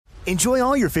Enjoy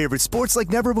all your favorite sports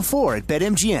like never before at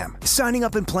BetMGM. Signing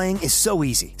up and playing is so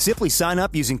easy. Simply sign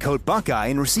up using code Buckeye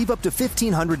and receive up to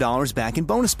 $1,500 back in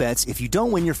bonus bets if you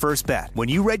don't win your first bet. When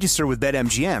you register with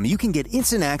BetMGM, you can get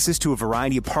instant access to a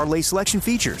variety of parlay selection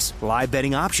features, live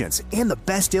betting options, and the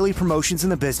best daily promotions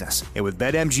in the business. And with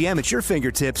BetMGM at your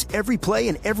fingertips, every play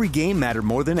and every game matter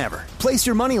more than ever. Place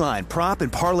your moneyline, prop,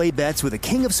 and parlay bets with the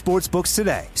king of sportsbooks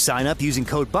today. Sign up using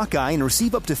code Buckeye and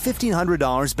receive up to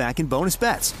 $1,500 back in bonus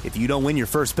bets if you don't win your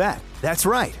first bet. That's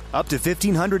right, up to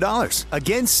 $1,500.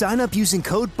 Again, sign up using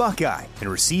code Buckeye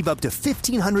and receive up to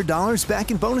 $1,500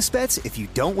 back in bonus bets if you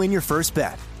don't win your first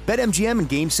bet. BetMGM and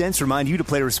GameSense remind you to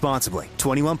play responsibly.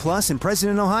 21 plus and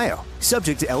present in Ohio.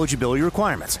 Subject to eligibility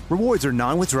requirements. Rewards are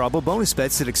non-withdrawable bonus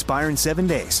bets that expire in 7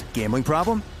 days. Gambling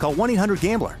problem? Call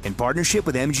 1-800-GAMBLER in partnership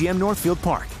with MGM Northfield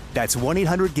Park. That's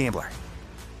 1-800-GAMBLER.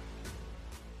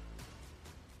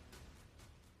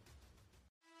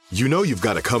 You know you've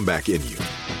got a comeback in you.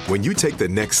 When you take the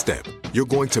next step, you're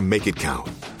going to make it count.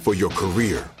 For your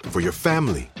career, for your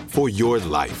family, for your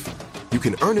life. You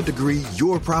can earn a degree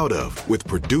you're proud of with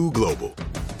Purdue Global.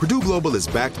 Purdue Global is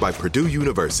backed by Purdue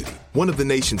University, one of the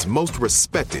nation's most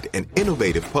respected and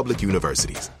innovative public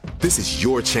universities. This is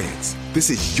your chance. This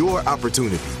is your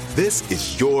opportunity. This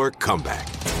is your comeback.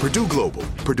 Purdue Global,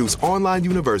 Purdue's online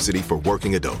university for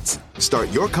working adults. Start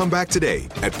your comeback today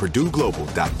at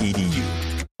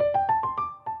purdueglobal.edu.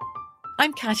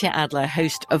 I'm Katya Adler,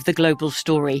 host of The Global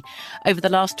Story. Over the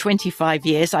last 25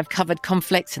 years, I've covered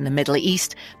conflicts in the Middle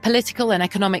East, political and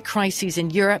economic crises in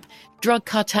Europe, drug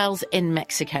cartels in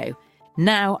Mexico.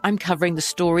 Now I'm covering the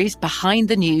stories behind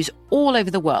the news all over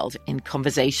the world in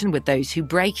conversation with those who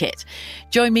break it.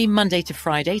 Join me Monday to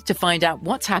Friday to find out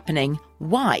what's happening,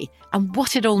 why, and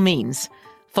what it all means.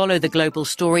 Follow The Global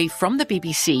Story from the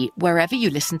BBC wherever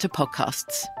you listen to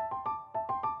podcasts.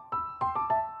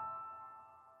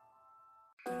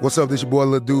 What's up, this your boy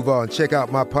Lil Duval, and check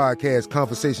out my podcast,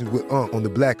 Conversations with Unc, on the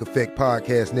Black Effect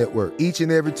Podcast Network. Each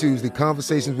and every Tuesday,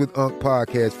 Conversations with Unc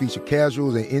podcast feature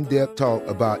casual and in-depth talk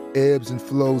about ebbs and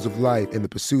flows of life and the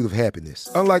pursuit of happiness.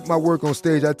 Unlike my work on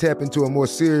stage, I tap into a more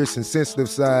serious and sensitive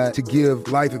side to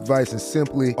give life advice and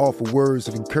simply offer words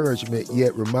of encouragement,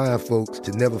 yet remind folks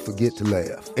to never forget to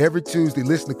laugh. Every Tuesday,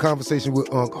 listen to Conversation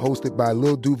with Unc, hosted by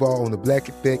Lil Duval on the Black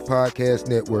Effect Podcast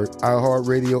Network,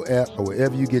 iHeartRadio app, or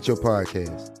wherever you get your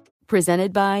podcasts.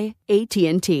 Presented by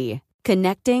AT&T.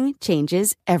 Connecting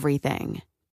changes everything.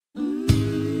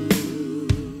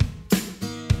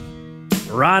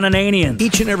 Ron Ananian.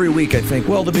 Each and every week I think,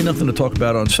 well, there'll be nothing to talk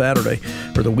about on Saturday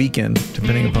or the weekend,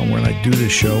 depending upon when I do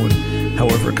this show and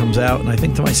however it comes out. And I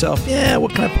think to myself, yeah,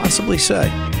 what can I possibly say?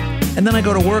 And then I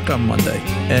go to work on Monday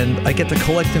and I get to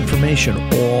collect information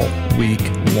all week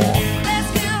long.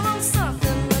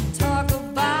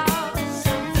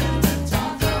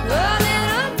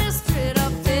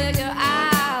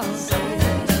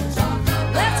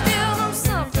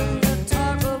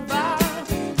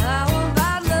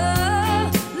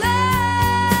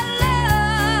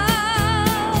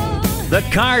 The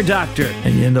Car Doctor.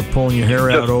 And you end up pulling your hair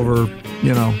out over,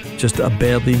 just a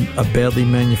badly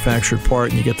manufactured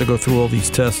part, and you get to go through all these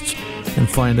tests and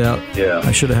find out,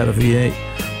 I should have had a V8.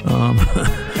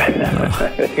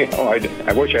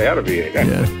 I wish I had a V8.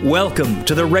 Yeah. Welcome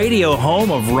to the radio home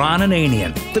of Ron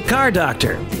Ananian, the Car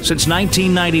Doctor. Since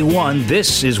 1991,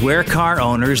 this is where car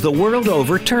owners the world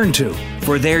over turn to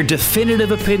for their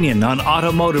definitive opinion on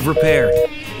automotive repair.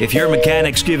 If your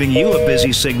mechanic's giving you a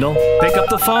busy signal, pick up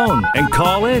the phone and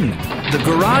call in. The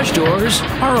garage doors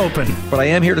are open. But I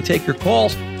am here to take your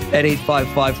calls at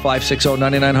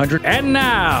 855-560-9900. And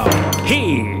now,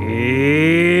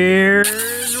 here's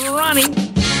Ronnie.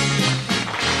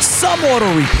 Some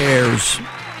auto repairs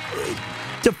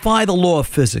defy the law of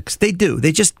physics. They do.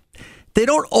 They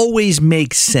don't always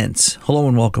make sense. Hello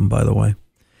and welcome, by the way.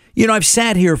 I've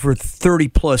sat here for 30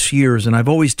 plus years and I've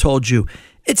always told you,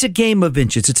 it's a game of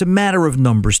inches. It's a matter of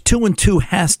numbers. 2 and 2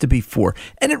 has to be 4.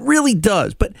 And it really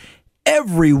does. But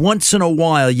every once in a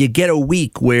while, you get a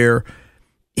week where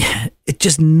it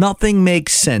just nothing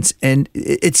makes sense. And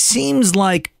it seems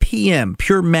like PM,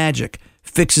 pure magic,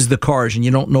 fixes the cars and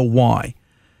you don't know why.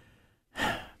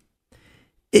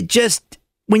 It just,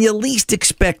 when you least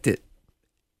expect it,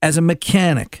 as a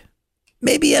mechanic,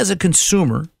 maybe as a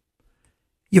consumer,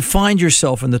 you find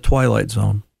yourself in the twilight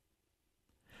zone.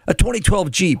 A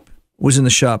 2012 Jeep was in the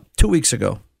shop 2 weeks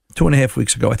ago, 2.5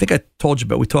 weeks ago. I think I told you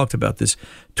about, we talked about this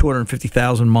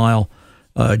 250,000 mile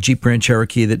Jeep Grand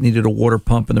Cherokee that needed a water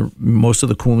pump, and most of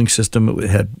the cooling system, it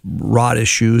had rot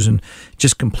issues and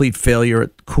just complete failure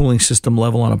at cooling system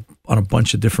level on a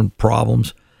bunch of different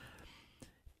problems.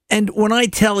 And when I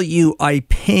tell you I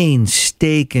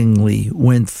painstakingly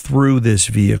went through this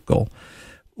vehicle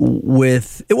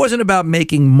it wasn't about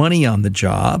making money on the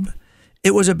job.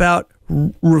 It was about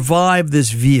revive this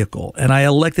vehicle. And I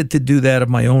elected to do that of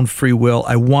my own free will.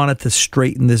 I wanted to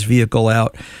straighten this vehicle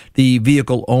out. The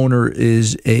vehicle owner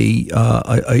is a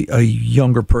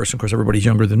younger person. Of course, everybody's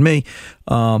younger than me,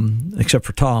 except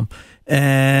for Tom.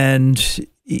 And she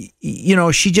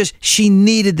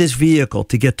needed this vehicle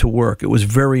to get to work. It was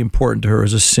very important to her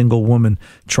as a single woman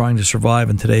trying to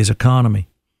survive in today's economy.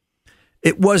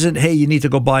 It wasn't, hey, you need to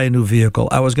go buy a new vehicle.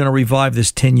 I was going to revive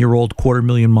this 10-year-old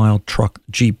 250,000-mile truck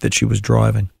Jeep that she was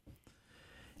driving.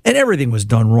 And everything was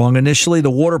done wrong. Initially,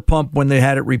 the water pump, when they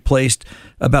had it replaced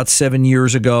about 7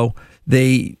 years ago,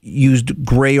 they used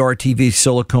gray RTV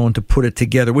silicone to put it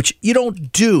together, which you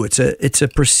don't do. It's a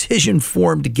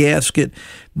precision-formed gasket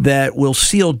that will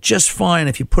seal just fine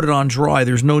if you put it on dry.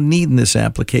 There's no need in this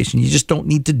application. You just don't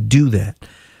need to do that.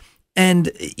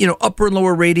 And, upper and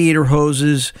lower radiator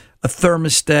hoses, a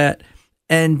thermostat,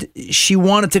 and she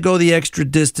wanted to go the extra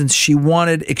distance. She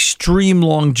wanted extreme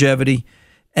longevity.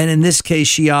 And in this case,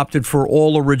 she opted for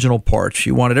all original parts.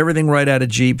 She wanted everything right out of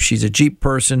Jeep. She's a Jeep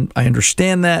person. I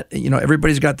understand that.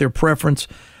 Everybody's got their preference.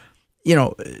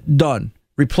 Done.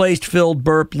 Replaced, filled,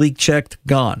 burp, leak checked,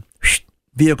 gone.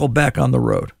 Vehicle back on the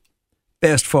road.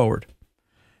 Fast forward.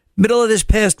 Middle of this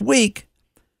past week,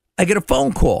 I get a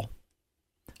phone call.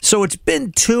 So it's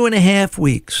been 2.5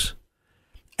 weeks.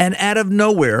 And out of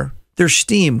nowhere, there's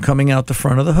steam coming out the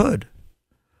front of the hood.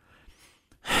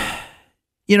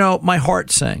 My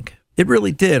heart sank. It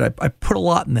really did. I put a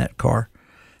lot in that car.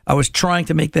 I was trying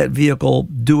to make that vehicle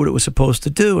do what it was supposed to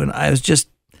do. And I was just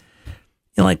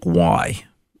like, why?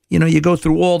 You go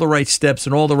through all the right steps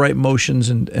and all the right motions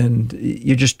and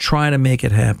you're just trying to make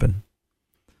it happen.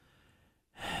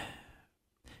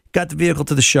 Got the vehicle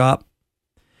to the shop.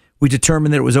 We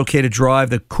determined that it was okay to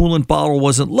drive. The coolant bottle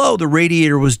wasn't low. The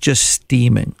radiator was just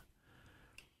steaming.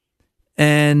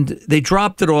 And they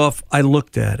dropped it off. I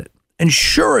looked at it. And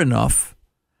sure enough,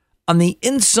 on the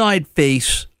inside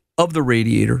face of the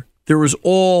radiator, there was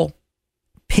all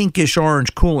pinkish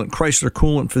orange coolant. Chrysler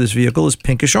coolant for this vehicle is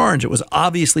pinkish orange. It was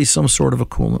obviously some sort of a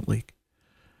coolant leak.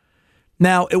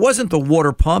 Now, it wasn't the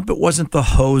water pump. It wasn't the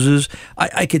hoses.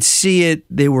 I could see it.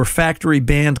 They were factory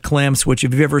band clamps, which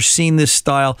if you've ever seen this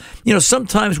style,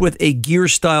 sometimes with a gear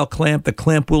style clamp, the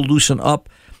clamp will loosen up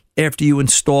after you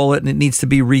install it and it needs to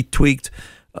be retweaked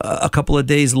a couple of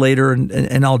days later.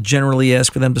 And I'll generally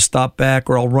ask for them to stop back,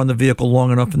 or I'll run the vehicle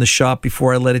long enough in the shop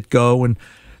before I let it go. And,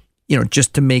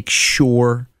 just to make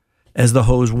sure as the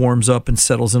hose warms up and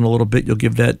settles in a little bit, you'll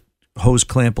give that hose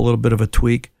clamp a little bit of a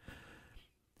tweak.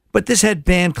 But this had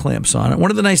band clamps on it.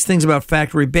 One of the nice things about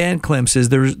factory band clamps is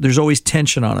there's always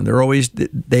tension on them.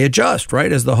 They adjust, right?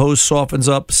 As the hose softens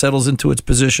up, settles into its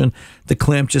position, the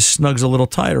clamp just snugs a little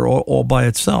tighter all by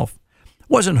itself.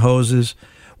 Wasn't hoses,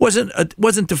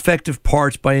 wasn't defective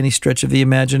parts by any stretch of the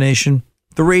imagination.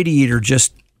 The radiator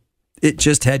just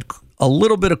had a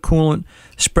little bit of coolant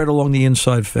spread along the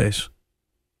inside face.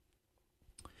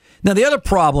 Now, the other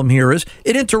problem here is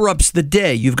it interrupts the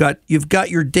day. You've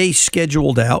got your day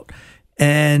scheduled out,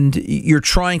 and you're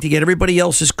trying to get everybody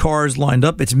else's cars lined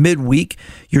up. It's midweek.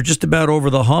 You're just about over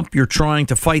the hump. You're trying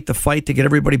to fight the fight to get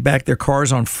everybody back their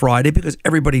cars on Friday because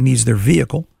everybody needs their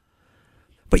vehicle.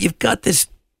 But you've got this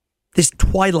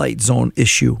Twilight Zone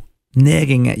issue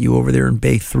nagging at you over there in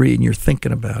Bay 3, and you're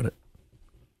thinking about it.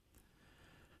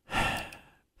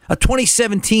 A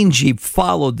 2017 Jeep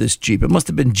followed this Jeep. It must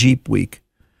have been Jeep Week.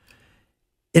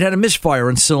 It had a misfire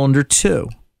on cylinder 2.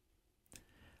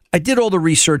 I did all the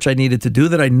research I needed to do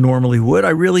that I normally would.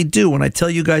 I really do. When I tell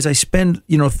you guys I spend,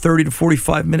 30 to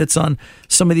 45 minutes on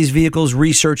some of these vehicles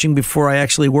researching before I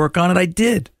actually work on it, I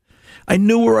did. I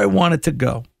knew where I wanted to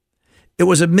go. It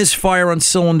was a misfire on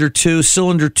cylinder 2.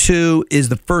 Cylinder 2 is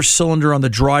the first cylinder on the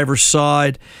driver's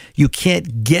side. You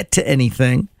can't get to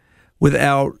anything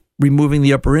without removing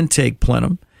the upper intake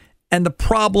plenum. And the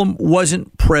problem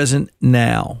wasn't present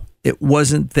now. It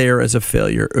wasn't there as a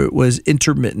failure. It was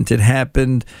intermittent. It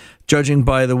happened, judging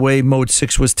by the way Mode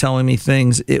 6 was telling me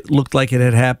things, it looked like it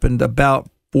had happened about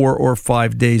 4 or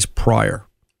 5 days prior.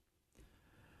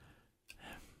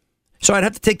 So I'd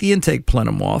have to take the intake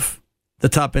plenum off, the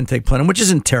top intake plenum, which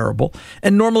isn't terrible.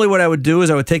 And normally what I would do is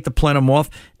I would take the plenum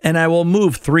off and I will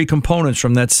move 3 components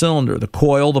from that cylinder, the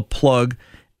coil, the plug,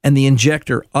 and the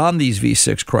injector on these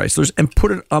V6 Chryslers and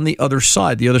put it on the other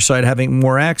side having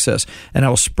more access. And I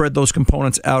will spread those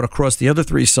components out across the other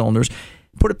 3 cylinders,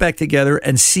 put it back together,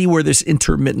 and see where this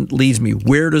intermittent leads me.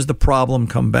 Where does the problem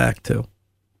come back to?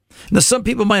 Now, some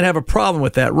people might have a problem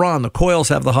with that. Ron, the coils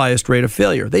have the highest rate of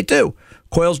failure. They do.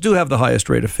 Coils do have the highest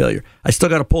rate of failure. I still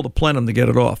got to pull the plenum to get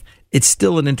it off. It's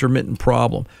still an intermittent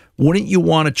problem. Wouldn't you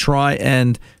want to try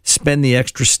and spend the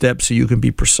extra step so you can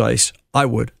be precise? I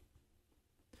would.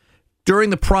 During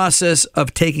the process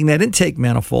of taking that intake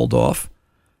manifold off,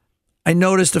 I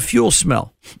noticed a fuel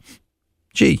smell.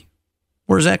 Gee,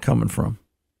 where's that coming from?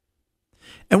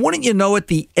 And wouldn't you know, at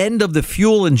the end of the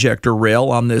fuel injector rail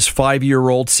on this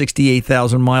 5-year-old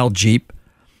 68,000-mile Jeep,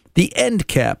 the end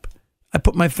cap, I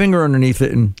put my finger underneath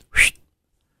it and whoosh,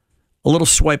 a little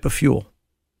swipe of fuel.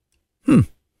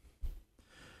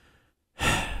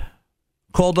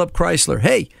 Called up Chrysler.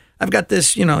 Hey, I've got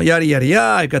this, yada, yada,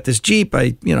 yada. I've got this Jeep.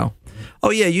 Oh,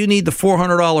 yeah, you need the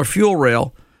 $400 fuel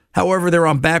rail. However, they're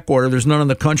on back order. There's none in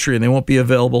the country, and they won't be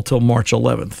available till March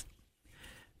 11th.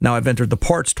 Now I've entered the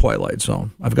parts twilight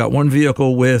zone. I've got one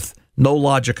vehicle with no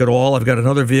logic at all. I've got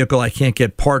another vehicle I can't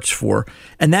get parts for.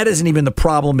 And that isn't even the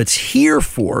problem it's here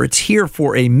for. It's here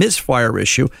for a misfire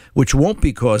issue, which won't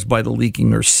be caused by the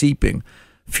leaking or seeping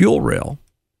fuel rail.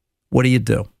 What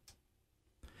do?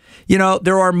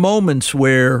 There are moments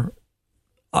where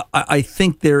I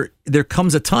think there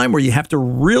comes a time where you have to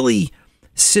really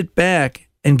sit back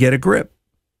and get a grip.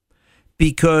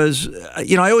 Because,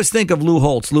 I always think of Lou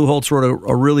Holtz. Lou Holtz wrote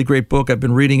a really great book. I've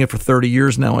been reading it for 30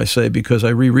 years now, I say, because I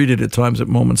reread it at times at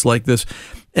moments like this.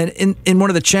 And in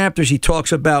one of the chapters, he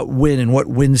talks about WIN and what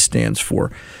WIN stands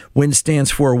for. WIN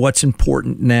stands for What's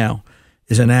Important Now,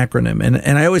 is an acronym.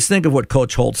 And I always think of what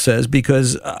Coach Holtz says,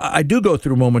 because I do go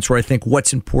through moments where I think,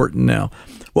 what's important now?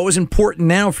 What was important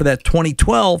now for that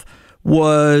 2012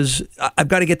 was, I've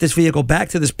got to get this vehicle back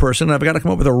to this person, and I've got to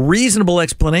come up with a reasonable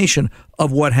explanation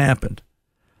of what happened.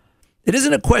 It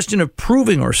isn't a question of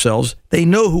proving ourselves. They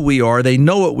know who we are. They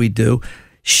know what we do.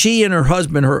 She and her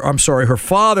husband, her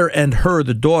father and her,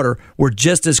 the daughter, were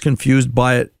just as confused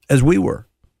by it as we were.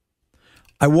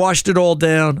 I washed it all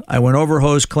down. I went over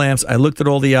hose clamps. I looked at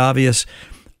all the obvious.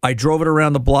 I drove it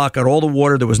around the block, got all the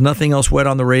water. There was nothing else wet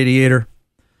on the radiator.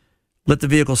 Let the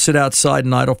vehicle sit outside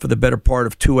and idle for the better part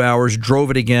of 2 hours. Drove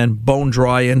it again, bone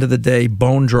dry, end of the day,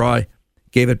 bone dry.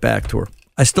 Gave it back to her.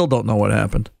 I still don't know what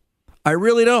happened. I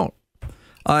really don't.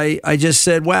 I just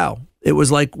said, wow, it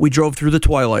was like we drove through the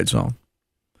twilight zone.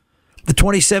 The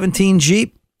 2017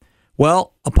 Jeep,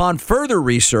 well, upon further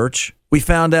research, we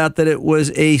found out that it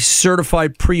was a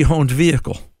certified pre-owned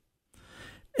vehicle.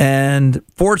 And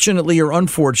fortunately or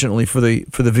unfortunately for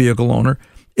the vehicle owner,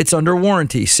 it's under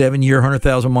warranty, 7-year,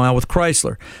 100,000-mile with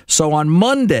Chrysler. So on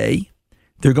Monday,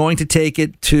 they're going to take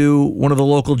it to one of the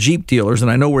local Jeep dealers, and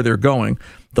I know where they're going.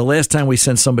 The last time we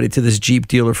sent somebody to this Jeep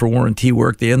dealer for warranty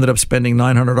work, they ended up spending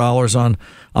 $900 on,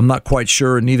 I'm not quite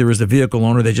sure, and neither is the vehicle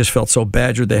owner. They just felt so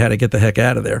badgered they had to get the heck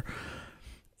out of there.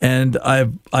 And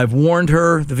I've warned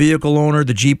her, the vehicle owner,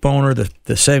 the Jeep owner,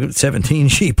 the 17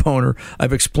 Jeep owner.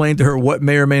 I've explained to her what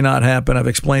may or may not happen. I've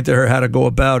explained to her how to go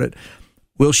about it.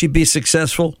 Will she be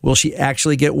successful? Will she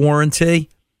actually get warranty?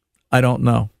 I don't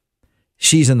know.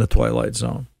 She's in the twilight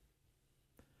zone.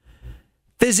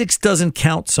 Physics doesn't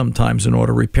count sometimes in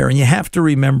auto repair, and you have to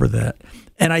remember that.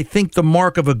 And I think the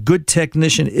mark of a good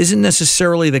technician isn't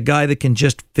necessarily the guy that can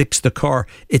just fix the car.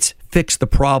 It's fix the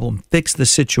problem, fix the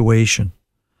situation.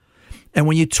 And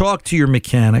when you talk to your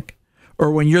mechanic, or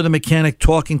when you're the mechanic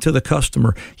talking to the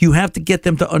customer, you have to get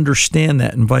them to understand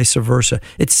that, and vice versa.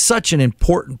 It's such an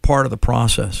important part of the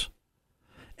process.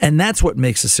 And that's what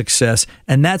makes a success,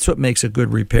 and that's what makes a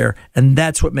good repair, and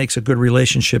that's what makes a good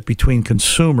relationship between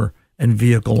consumer and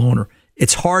vehicle owner.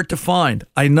 It's hard to find,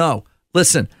 I know.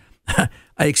 Listen, I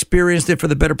experienced it for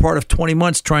the better part of 20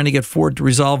 months trying to get Ford to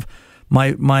resolve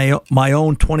my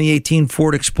own 2018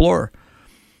 Ford Explorer.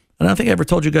 And I don't think I ever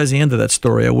told you guys the end of that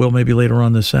story. I will maybe later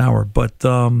on this hour. But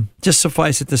just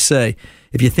suffice it to say,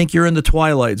 if you think you're in the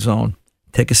twilight zone,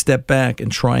 take a step back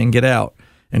and try and get out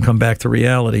and come back to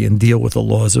reality and deal with the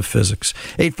laws of physics.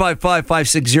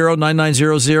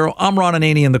 855-560-9900. I'm Ron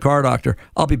Ananian, the Car Doctor.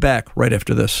 I'll be back right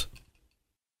after this.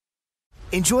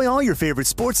 Enjoy all your favorite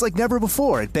sports like never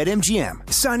before at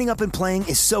BetMGM. Signing up and playing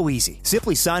is so easy.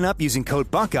 Simply sign up using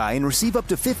code Buckeye and receive up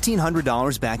to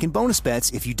 $1,500 back in bonus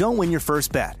bets if you don't win your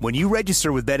first bet. When you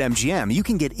register with BetMGM, you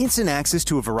can get instant access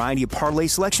to a variety of parlay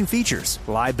selection features,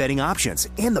 live betting options,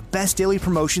 and the best daily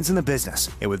promotions in the business.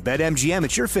 And with BetMGM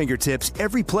at your fingertips,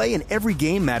 every play and every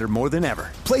game matter more than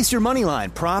ever. Place your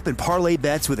moneyline, prop, and parlay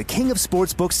bets with the king of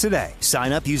sportsbooks today.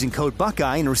 Sign up using code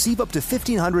Buckeye and receive up to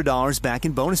 $1,500 back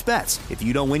in bonus bets if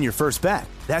you don't win your first bet.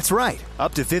 That's right,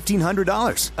 up to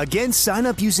 $1,500. Again, sign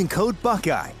up using code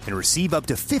Buckeye and receive up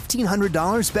to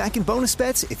 $1,500 back in bonus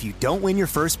bets if you don't win your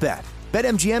first bet.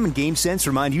 BetMGM and GameSense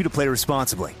remind you to play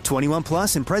responsibly. 21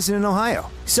 plus and present in Ohio.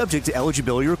 Subject to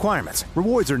eligibility requirements.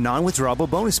 Rewards are non-withdrawable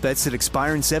bonus bets that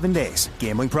expire in 7 days.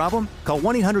 Gambling problem? Call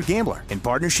 1-800-GAMBLER in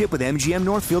partnership with MGM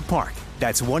Northfield Park.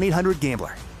 That's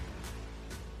 1-800-GAMBLER.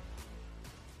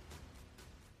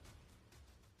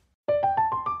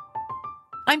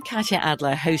 I'm Katya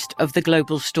Adler, host of The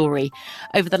Global Story.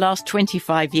 Over the last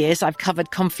 25 years, I've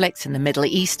covered conflicts in the Middle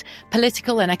East,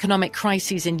 political and economic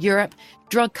crises in Europe,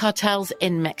 drug cartels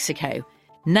in Mexico.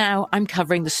 Now I'm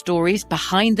covering the stories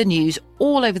behind the news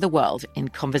all over the world in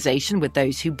conversation with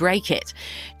those who break it.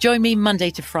 Join me Monday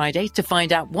to Friday to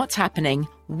find out what's happening,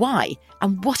 why,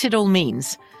 and what it all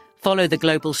means. Follow The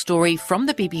Global Story from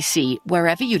the BBC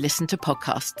wherever you listen to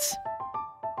podcasts.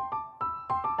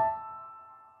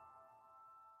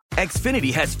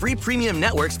 Xfinity has free premium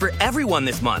networks for everyone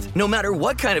this month, no matter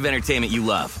what kind of entertainment you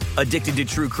love. Addicted to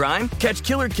true crime? Catch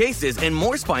killer cases and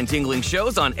more spine-tingling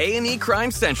shows on A&E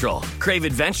Crime Central. Crave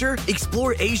adventure?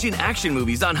 Explore Asian action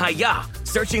movies on Hi-Ya.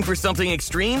 Searching for something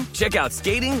extreme? Check out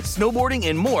skating, snowboarding,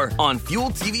 and more on Fuel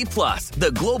TV Plus,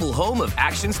 the global home of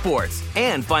action sports.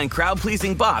 And find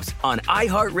crowd-pleasing bops on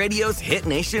iHeartRadio's Hit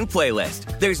Nation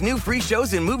playlist. There's new free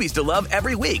shows and movies to love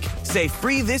every week. Say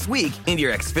free this week in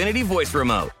your Xfinity voice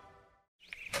remote.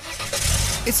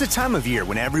 It's the time of year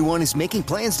when everyone is making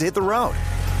plans to hit the road.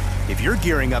 If you're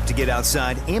gearing up to get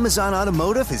outside, Amazon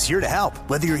Automotive is here to help.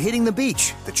 Whether you're hitting the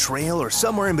beach, the trail, or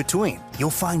somewhere in between,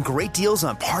 you'll find great deals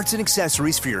on parts and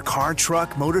accessories for your car,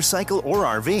 truck, motorcycle, or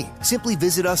RV. Simply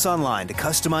visit us online to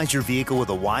customize your vehicle with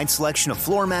a wide selection of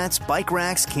floor mats, bike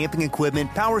racks, camping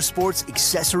equipment, power sports,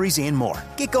 accessories, and more.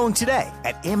 Get going today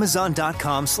at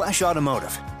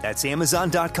Amazon.com/automotive. That's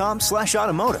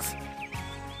Amazon.com/automotive.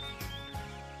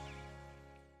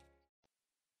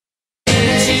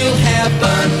 You'll have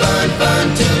fun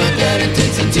till your daddy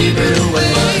takes a T-bird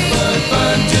away.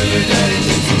 Fun till your daddy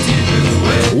takes a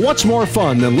T-bird away. What's more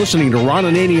fun than listening to Ron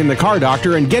Ananian, the Car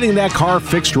Doctor, and getting that car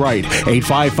fixed right?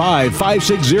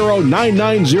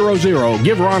 855-560-9900.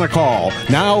 Give Ron a call.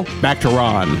 Now, back to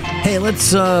Ron. Hey,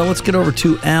 let's get over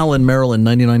to Al in Maryland,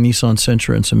 99 Nissan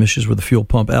Sentra, and some issues with the fuel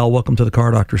pump. Al, welcome to the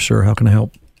Car Doctor, sir. How can I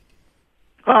help?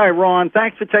 Hi, Ron.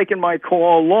 Thanks for taking my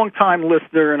call. Long-time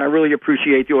listener, and I really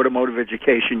appreciate the automotive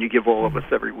education you give all of us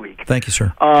every week. Thank you,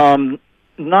 sir. 99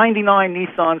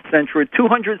 Nissan Sentra,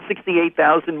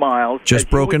 268,000 miles.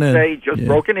 Just broken in.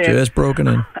 Broken in. Just broken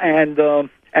in. And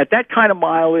at that kind of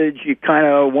mileage, you kind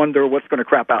of wonder what's going to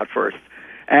crap out first.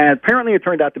 And apparently it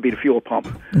turned out to be the fuel pump.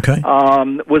 Okay.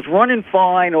 Was running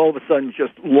fine, all of a sudden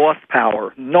just lost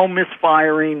power. No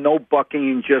misfiring, no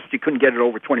bucking, just you couldn't get it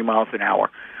over 20 miles an hour.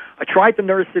 I tried to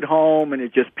nurse it home, and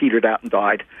it just petered out and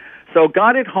died. So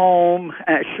got it home,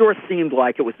 and it sure seemed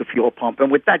like it was the fuel pump.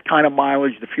 And with that kind of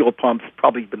mileage, the fuel pump's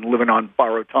probably been living on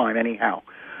borrowed time anyhow.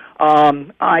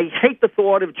 I hate the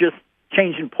thought of just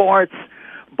changing parts,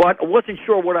 but I wasn't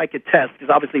sure what I could test because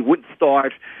obviously it wouldn't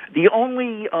start. The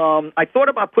only I thought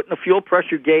about putting a fuel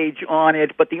pressure gauge on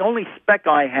it, but the only spec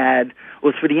I had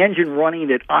was for the engine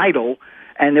running at idle,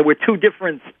 and there were two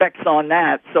different specs on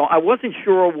that. So I wasn't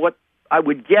sure what I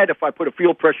would get if I put a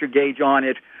fuel pressure gauge on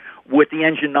it with the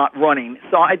engine not running.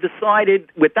 So I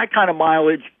decided, with that kind of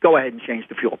mileage, go ahead and change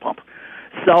the fuel pump.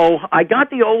 So I got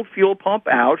the old fuel pump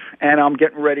out, and I'm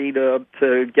getting ready to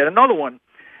get another one.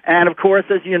 And, of course,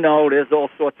 as you know, there's all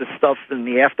sorts of stuff in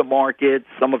the aftermarket.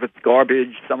 Some of it's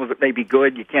garbage. Some of it may be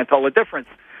good. You can't tell the difference.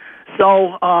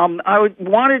 So I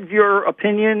wanted your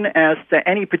opinion as to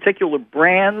any particular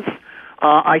brands.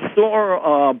 I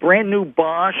saw a brand-new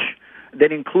Bosch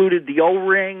that included the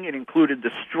O-ring, it included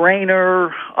the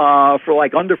strainer for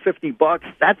like under $50.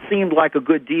 That seemed like a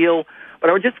good deal. But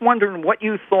I was just wondering what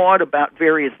you thought about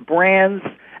various brands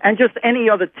and just any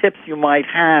other tips you might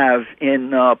have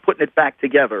in putting it back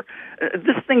together.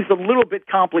 This thing's a little bit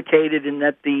complicated in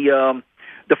that the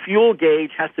fuel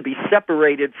gauge has to be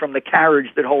separated from the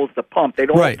carriage that holds the pump. They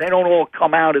don't. Right. They don't all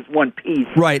come out as one piece.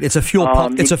 Right. It's a fuel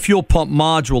pump. It's a fuel pump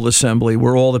module assembly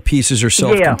where all the pieces are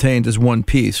self-contained as one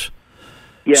piece.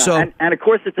 Yeah, so, and of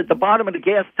course it's at the bottom of the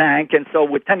gas tank, and so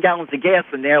with 10 gallons of gas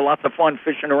in there, lots of fun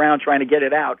fishing around trying to get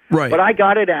it out. Right. But I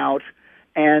got it out,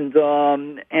 and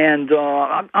I'm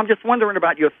just wondering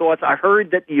about your thoughts. I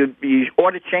heard that you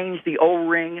ought to change the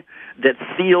O-ring that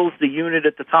seals the unit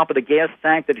at the top of the gas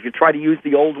tank, that if you try to use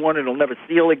the old one, it'll never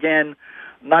seal again.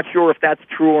 Not sure if that's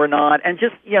true or not. And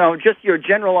just your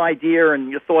general idea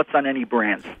and your thoughts on any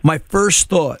brands. My first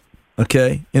thought,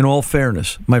 okay, in all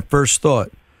fairness,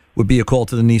 would be a call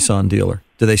to the Nissan dealer.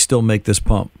 Do they still make this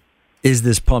pump? Is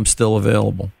this pump still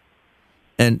available?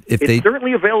 And if it's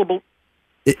certainly available.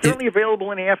 It's certainly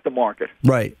available in the aftermarket.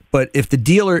 Right, but if the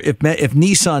dealer, if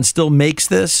Nissan still makes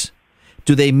this,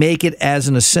 do they make it as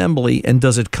an assembly, and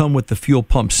does it come with the fuel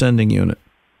pump sending unit?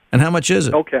 And how much is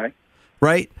it? Okay.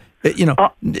 Right?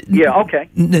 Okay.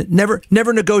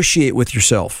 Never negotiate with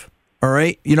yourself. All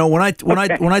right? When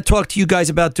I talk to you guys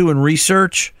about doing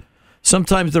research,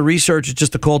 sometimes the research is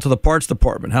just a call to the parts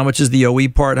department. How much is the OE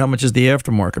part? How much is the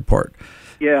aftermarket part?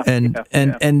 Yeah.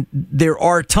 And there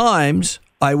are times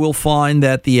I will find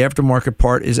that the aftermarket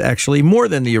part is actually more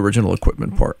than the original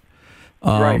equipment part.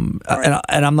 Right.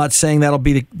 And I'm not saying that'll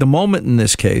be the moment in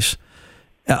this case.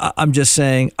 I'm just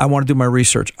saying I want to do my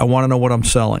research. I want to know what I'm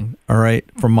selling. All right,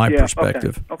 from my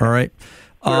perspective. Okay. All right.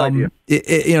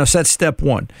 So that's step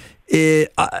one.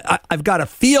 I've got a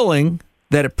feeling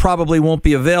that it probably won't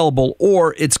be available,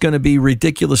 or it's going to be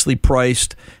ridiculously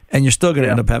priced, and you're still going to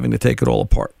end up having to take it all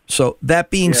apart. So that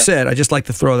being said, I just like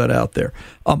to throw that out there.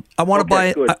 I want to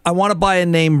buy. I want to buy a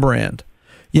name brand.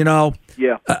 I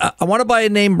want to buy a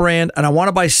name brand, and I want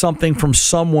to buy something from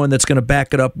someone that's going to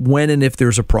back it up when and if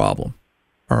there's a problem.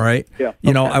 All right. Yeah.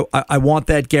 I want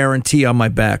that guarantee on my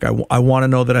back. I want to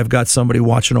know that I've got somebody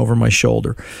watching over my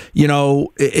shoulder.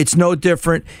 It's no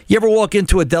different. You ever walk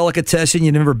into a delicatessen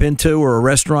you've never been to, or a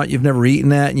restaurant you've never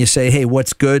eaten at, and you say, "Hey,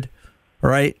 what's good?" All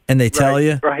right, and they tell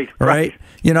you, right.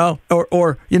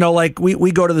 Or like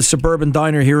we go to the Suburban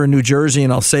Diner here in New Jersey,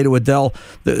 and I'll say to Adele,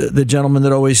 the gentleman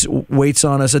that always waits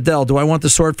on us, Adele, do I want the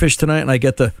swordfish tonight? And I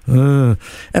get the,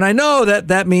 and I know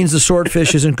that means the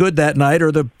swordfish isn't good that night,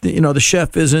 or the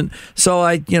chef isn't. So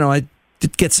I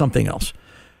get something else.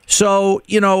 So,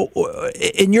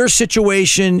 in your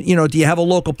situation, do you have a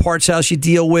local parts house you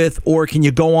deal with, or can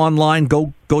you go online,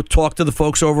 go talk to the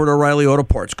folks over at O'Reilly Auto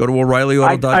Parts? Go to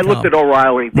O'ReillyAuto.com. I looked at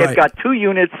O'Reilly. They've got 2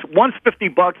 units. One's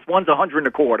 $50, one's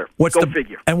 $125. Go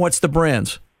figure. And what's the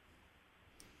brands?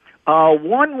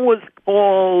 One was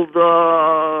called,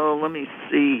 let me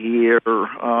see here,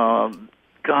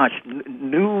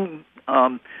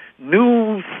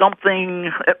 new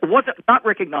something. It wasn't not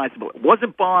recognizable. It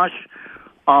wasn't Bosch.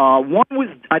 One was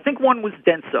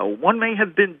Denso. One may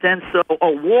have been Denso.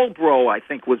 Walbro, I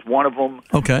think, was one of them.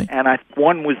 Okay. And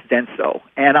one was Denso.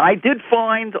 And I did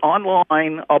find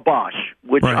online a Bosch,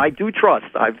 which I do trust.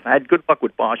 I've had good luck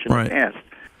with Bosch in the past.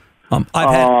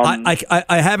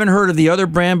 I haven't heard of the other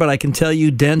brand, but I can tell you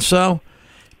Denso.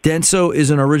 Denso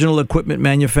is an original equipment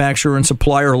manufacturer and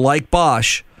supplier like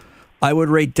Bosch. I would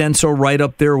rate Denso right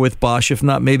up there with Bosch, if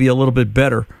not maybe a little bit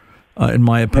better. In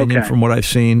my opinion, from what I've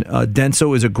seen,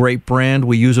 Denso is a great brand.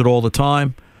 We use it all the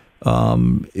time.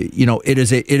 It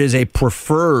is a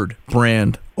preferred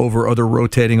brand over other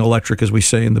rotating electric, as we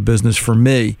say in the business. For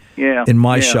me, in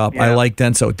my shop, I like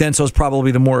Denso. Denso's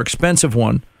probably the more expensive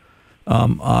one.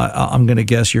 I'm going to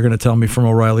guess you're going to tell me from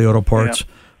O'Reilly Auto Parts.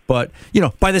 But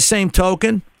by the same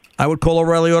token, I would call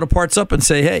O'Reilly Auto Parts up and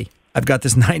say, "Hey, I've got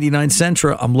this 99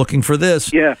 Sentra. I'm looking for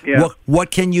this. What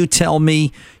can you tell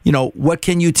me? What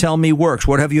can you tell me works?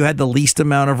 What have you had the least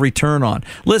amount of return on?"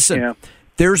 Listen,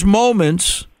 there's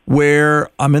moments where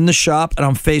I'm in the shop and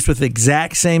I'm faced with the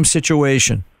exact same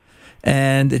situation.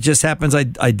 And it just happens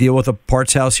I deal with a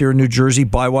parts house here in New Jersey,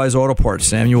 Bywise Auto Parts,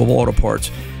 Samuel Auto Parts.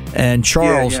 And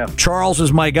Charles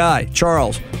is my guy.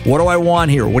 Charles, what do I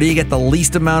want here? What do you get the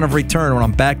least amount of return when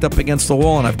I'm backed up against the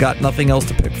wall and I've got nothing else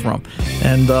to pick from?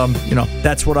 And,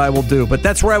 that's what I will do. But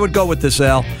that's where I would go with this,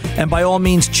 Al. And by all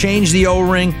means, change the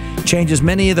O-ring. Change as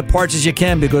many of the parts as you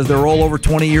can, because they're all over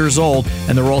 20 years old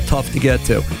and they're all tough to get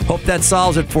to. Hope that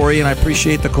solves it for you, and I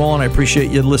appreciate the call and I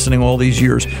appreciate you listening all these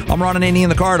years. I'm Ron Ananian,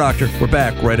 the Car Doctor. We're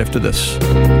back right after this.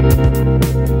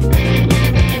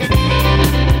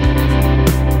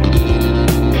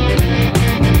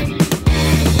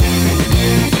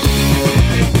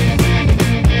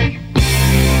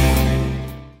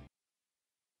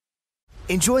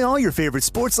 Enjoy all your favorite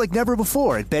sports like never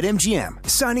before at BetMGM.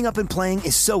 Signing up and playing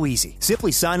is so easy.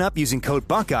 Simply sign up using code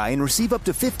Buckeye and receive up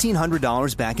to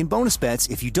 $1,500 back in bonus bets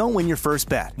if you don't win your first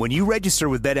bet. When you register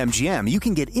with BetMGM, you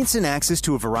can get instant access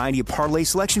to a variety of parlay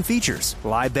selection features,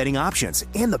 live betting options,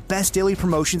 and the best daily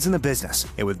promotions in the business.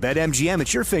 And with BetMGM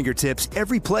at your fingertips,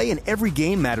 every play and every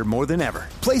game matter more than ever.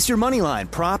 Place your moneyline,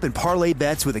 prop, and parlay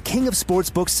bets with the king of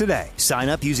sportsbooks today. Sign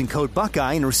up using code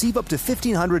Buckeye and receive up to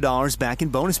 $1,500 back in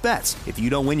bonus bets if you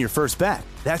don't win your first bet.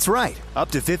 That's right, up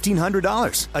to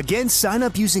 $1,500. Again, sign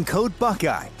up using code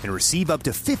Buckeye and receive up to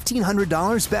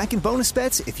 $1,500 back in bonus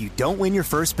bets if you don't win your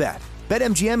first bet.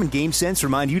 BetMGM and GameSense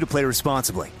remind you to play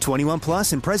responsibly. 21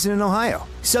 plus and present in Ohio.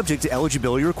 Subject to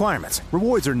eligibility requirements.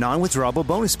 Rewards are non-withdrawable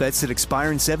bonus bets that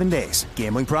expire in 7 days.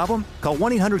 Gambling problem? Call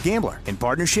 1-800-GAMBLER in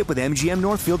partnership with MGM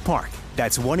Northfield Park.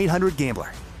 That's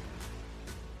 1-800-GAMBLER.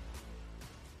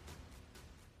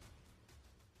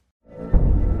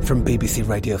 From BBC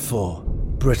Radio 4,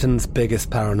 Britain's biggest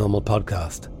paranormal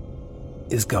podcast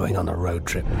is going on a road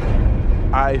trip.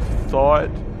 I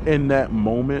thought in that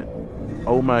moment,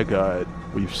 oh my God,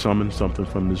 we've summoned something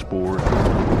from this board.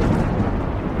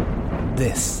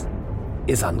 This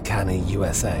is Uncanny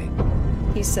USA.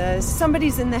 He says,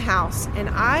 somebody's in the house, and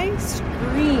I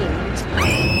screamed.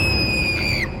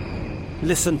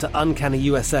 Listen to Uncanny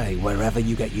USA wherever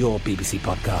you get your BBC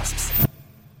podcasts,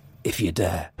 if you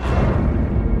dare.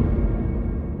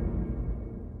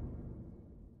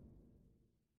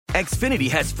 Xfinity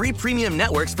has free premium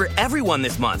networks for everyone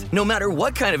this month, no matter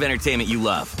what kind of entertainment you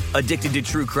love. Addicted to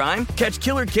true crime? Catch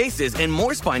killer cases and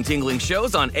more spine-tingling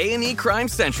shows on A&E Crime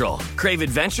Central. Crave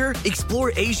adventure?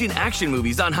 Explore Asian action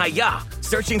movies on Hi-Ya.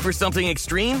 Searching for something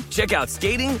extreme? Check out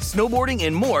skating, snowboarding,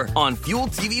 and more on Fuel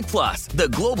TV Plus, the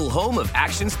global home of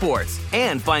action sports.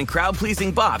 And find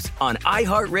crowd-pleasing bops on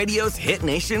iHeartRadio's Hit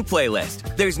Nation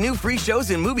playlist. There's new free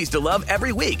shows and movies to love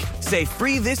every week. Say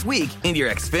free this week in your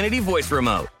Xfinity voice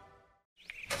remote.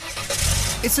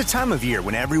 It's the time of year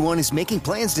when everyone is making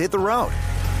plans to hit the road.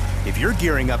 If you're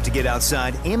gearing up to get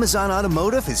outside, Amazon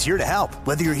Automotive is here to help.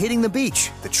 Whether you're hitting the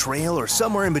beach, the trail, or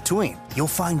somewhere in between, you'll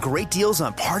find great deals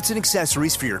on parts and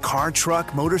accessories for your car,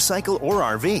 truck, motorcycle, or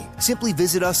RV. Simply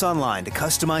visit us online to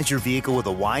customize your vehicle with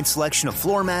a wide selection of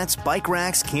floor mats, bike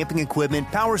racks, camping equipment,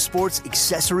 power sports,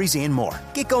 accessories, and more.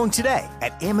 Get going today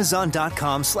at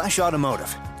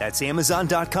Amazon.com/automotive. That's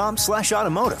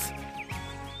Amazon.com/automotive.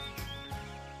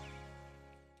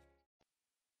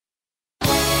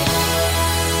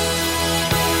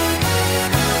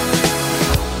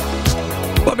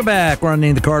 Welcome back. We're on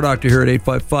Name the Car Doctor here at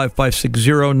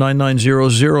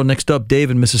 855-560-9900. Next up,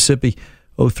 Dave in Mississippi,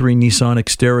 03 Nissan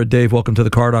Xterra. Dave, welcome to the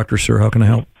Car Doctor, sir. How can I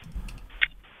help?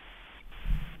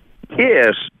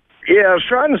 Yes. Yeah, I was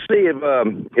trying to see if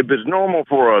it's normal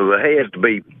for the heads to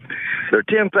be, they're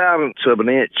 10,000ths of an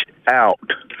inch out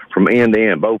from end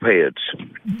to end, both heads.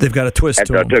 They've got a twist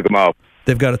after to them. I took them off.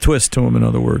 They've got a twist to them, in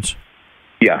other words.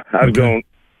 Yeah, I got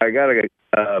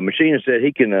a machinist said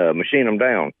he can machine them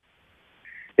down.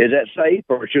 Is that safe,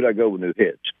 or should I go with new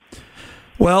heads?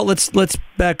 Well, let's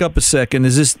back up a second.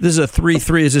 Is this is a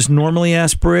 3.3? Is this normally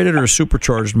aspirated or a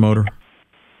supercharged motor?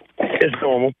 It's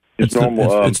normal. It's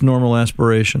normal. It's normal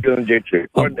aspiration.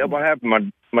 What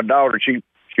happened? My daughter, she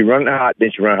run it hot, then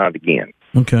she run it hot again.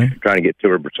 Okay. Trying to get to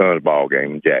her son's ball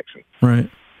game in Jackson. Right.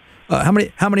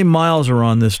 How many miles are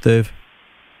on this, Dave?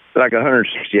 Like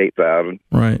 168,000.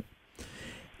 Right.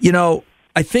 You know,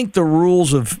 I think the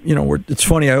rules of, it's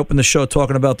funny, I opened the show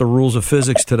talking about the rules of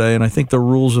physics today, and I think the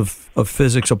rules of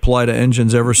physics apply to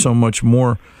engines ever so much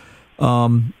more.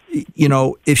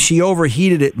 If she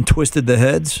overheated it and twisted the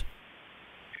heads,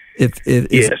 yes.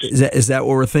 is that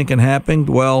what we're thinking happened?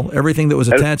 Well, everything that was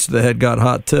attached to the head got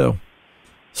hot too.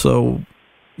 So,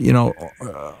 shouldn't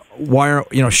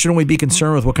we be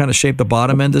concerned with what kind of shape the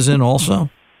bottom end is in also?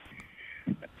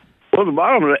 Well, the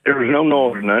bottom, there's no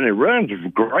noise or none. It runs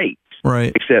great.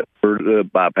 Right. Except for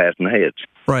bypassing the heads.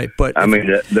 Right. But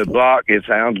the block, it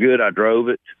sounds good. I drove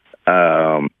it.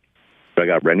 I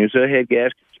got brand new set of head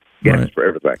gaskets for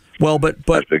everything. Well, but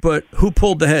who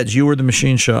pulled the heads? You were the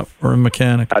machine shop or a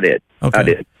mechanic? I did. Okay. I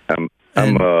did. I'm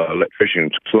an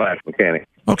electrician / mechanic.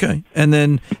 Okay. And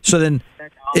then,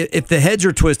 if the heads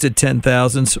are twisted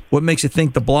 10,000ths, what makes you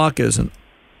think the block isn't?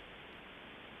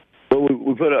 Well,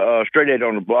 we put a straight edge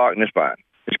on the block, and it's fine.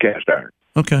 It's cast iron.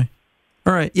 Okay.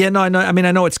 All right. Yeah, no, I know. I mean,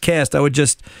 I know it's cast. I would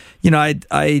just,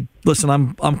 I listen,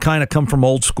 I'm kind of come from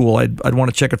old school. I'd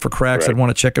want to check it for cracks. Right. I'd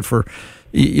want to check it for,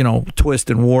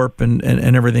 twist and warp and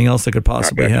everything else that could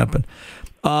possibly happen.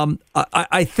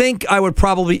 I think I would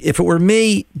probably, if it were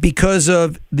me, because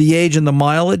of the age and the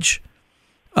mileage,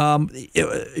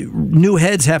 new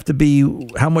heads have to be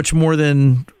how much more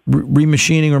than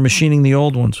remachining or machining the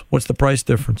old ones? What's the price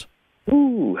difference?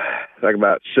 Ooh, like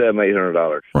about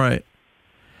 $700-800. Right.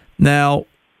 Now,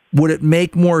 would it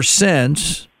make more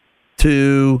sense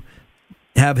to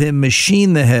have him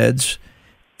machine the heads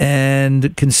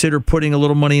and consider putting a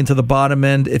little money into the bottom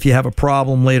end if you have a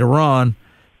problem later on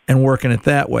and working it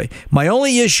that way? My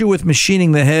only issue with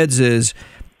machining the heads is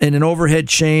in an overhead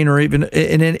chain or even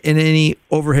in any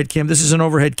overhead cam. This is an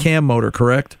overhead cam motor,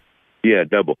 correct? Yeah,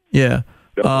 double. Yeah.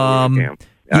 Cam.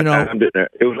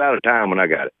 It was out of time when I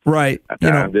got it. Right. I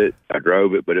timed it. I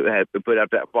drove it, but it had to put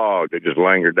out that fog that just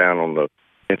lingered down on the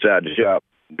inside the shop.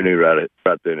 We knew right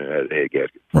then it had a head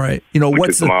gasket. Right. We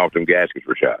took them off, them gaskets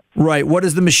were shot. Right. What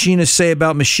does the machinist say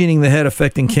about machining the head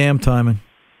affecting cam timing?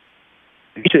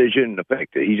 He said it shouldn't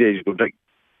affect it. He said he's going to take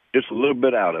just a little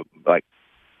bit out of it, like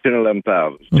 10 or 11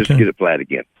 thousandths, just to get it flat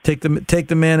again. Take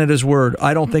the man at his word.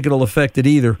 I don't think it'll affect it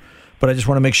either. but I just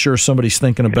want to make sure somebody's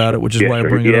thinking about it, which is why I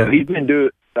bring it up. He's been doing.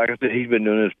 Like I said, he's been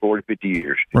doing this 40, 50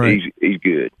 years. Right. He's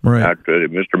good. Right. I tried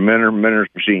it. Mr. Minner's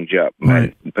Machine Shop,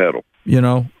 Madison Pedal. You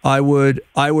know, I would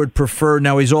prefer.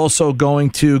 Now he's also going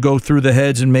to go through the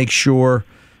heads and make sure,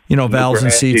 you know, valves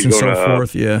and seats and so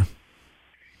forth. Yeah.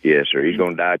 Yes, sir. He's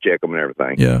going to die check them and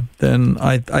everything. Yeah. Then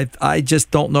I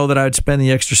just don't know that I'd spend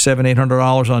the extra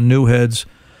 $700-800 on new heads.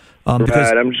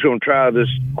 Because I'm just going to try this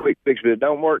quick fix. If it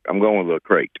don't work, I'm going with a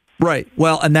crate. Right.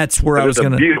 Well, and that's where I was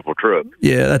going to. It's a beautiful truck.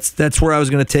 Yeah, that's where I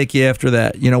was going to take you after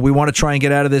that. You know, we want to try and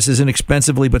get out of this as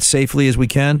inexpensively but safely as we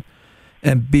can,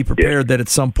 and be prepared that at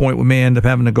some point we may end up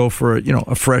having to go for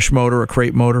a fresh motor, a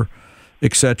crate motor,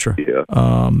 etc. Yeah.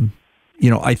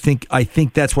 You know, I think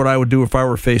that's what I would do if I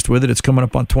were faced with it. It's coming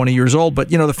up on 20 years old,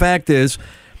 but you know, the fact is,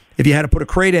 if you had to put a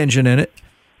crate engine in it,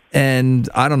 and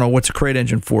I don't know what's a crate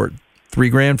engine for it,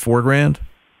 $3,000, $4,000.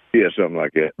 Yeah, something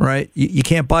like that. Right. You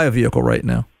can't buy a vehicle right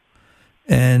now.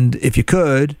 And if you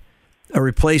could, a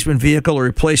replacement vehicle, a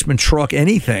replacement truck,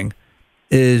 anything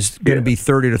is going to be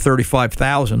 $30,000 to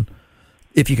 $35,000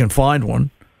 if you can find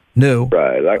one new.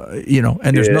 Right. You know,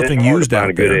 and there's nothing used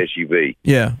out there. Find a good SUV.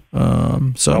 Yeah.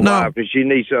 So my wife, she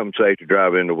needs something safe to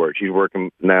drive into work. She's working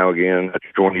now again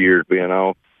after 20 years being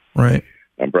off. Right.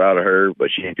 I'm proud of her, but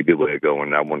she needs a good way of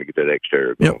going. I want to get that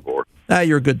exterior going for her.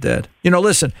 You're a good dad. You know,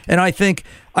 listen, and I think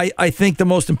the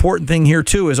most important thing here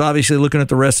too is obviously looking at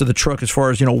the rest of the truck as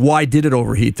far as, you know, why did it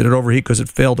overheat? Did it overheat because it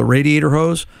failed a radiator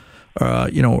hose?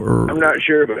 You know, or I'm not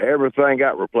sure, but everything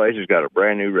got replaced. It's got a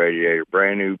brand new radiator,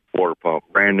 brand new water pump,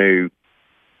 brand new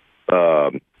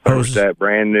thermostat,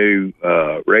 brand new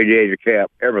radiator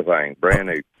cap, everything brand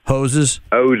new. Hoses,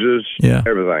 yeah,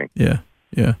 everything. Yeah.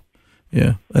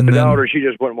 And the then, daughter, she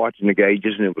just wasn't watching the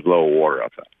gauges, and it was low water, I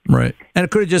thought. Right. And it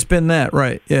could have just been that,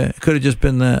 right? Yeah, it could have just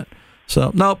been that.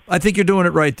 So, nope, I think you're doing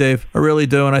it right, Dave. I really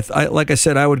do. And I like I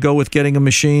said, I would go with getting them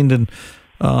machined. And,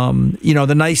 you know,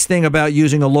 the nice thing about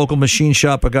using a local machine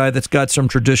shop, a guy that's got some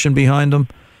tradition behind him,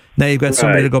 now you've got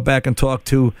somebody to go back and talk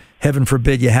to. Heaven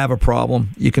forbid you have a problem.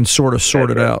 You can sort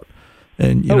it out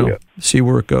and, you know, see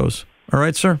where it goes. All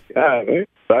right, sir? I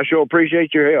sure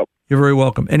appreciate your help. You're very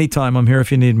welcome. Anytime. I'm here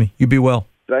if you need me. You be well.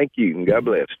 Thank you, and God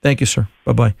bless. Thank you, sir.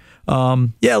 Bye-bye.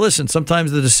 Yeah, listen,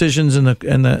 sometimes the decisions and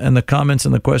the comments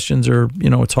and the questions are, you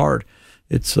know, it's hard.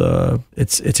 It's a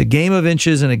game of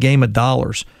inches and a game of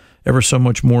dollars, ever so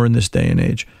much more in this day and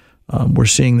age. We're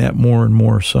seeing that more and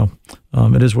more, so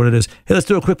it is what it is. Hey, let's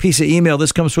do a quick piece of email.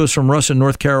 This comes to us from Russ in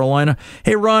North Carolina.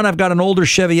 Hey, Ron, I've got an older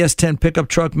Chevy S10 pickup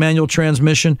truck, manual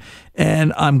transmission,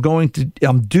 and I'm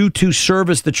due to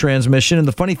service the transmission. And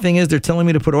the funny thing is, they're telling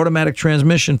me to put automatic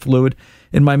transmission fluid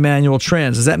in my manual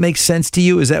trans. Does that make sense to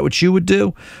you? Is that what you would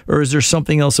do, or is there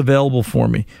something else available for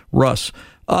me, Russ?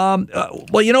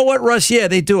 Well, you know what, Russ? Yeah,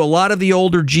 they do. A lot of the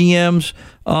older GMs,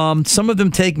 some of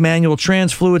them take manual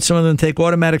trans fluid, some of them take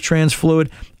automatic trans fluid.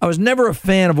 I was never a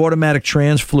fan of automatic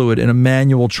trans fluid in a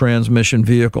manual transmission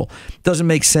vehicle. Doesn't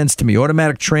make sense to me.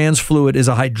 Automatic trans fluid is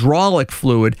a hydraulic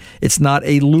fluid. It's not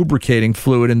a lubricating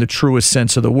fluid in the truest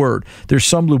sense of the word. There's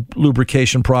some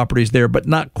lubrication properties there, but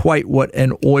not quite what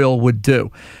an oil would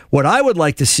do. What I would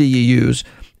like to see you use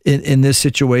in this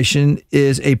situation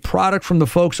is a product from the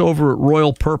folks over at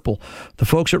Royal Purple. The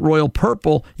folks at Royal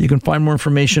Purple, you can find more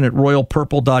information at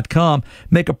royalpurple.com,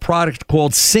 make a product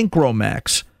called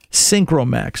Synchromax.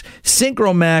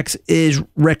 Synchromax is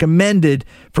recommended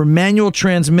for manual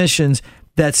transmissions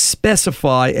that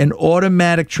specify an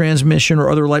automatic transmission or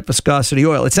other light viscosity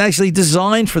oil. It's actually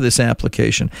designed for this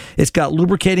application. It's got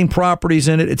lubricating properties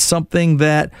in it. It's something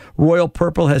that Royal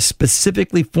Purple has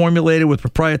specifically formulated with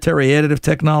proprietary additive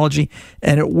technology,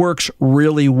 and it works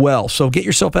really well. So get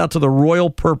yourself out to the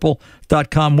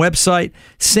royalpurple.com website.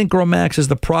 Synchromax is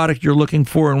the product you're looking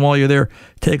for, and while you're there,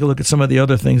 take a look at some of the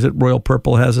other things that Royal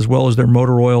Purple has, as well as their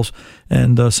motor oils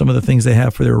and some of the things they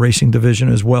have for their racing division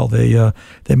as well. They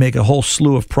make a whole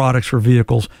slew of products for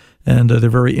vehicles, and they're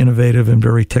very innovative and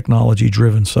very technology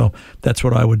driven. So that's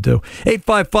what I would do.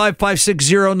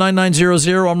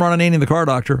 855-560-9900. I'm Ron Ananian, the Car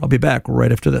Doctor. I'll be back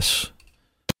right after this.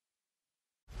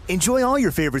 Enjoy all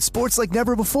your favorite sports like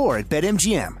never before at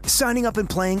BetMGM. Signing up and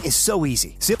playing is so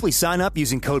easy. Simply sign up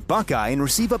using code Buckeye and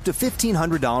receive up to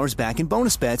 $1,500 back in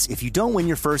bonus bets if you don't win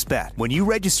your first bet. When you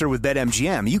register with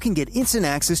BetMGM, you can get instant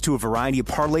access to a variety of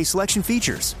parlay selection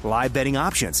features, live betting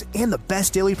options, and the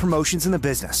best daily promotions in the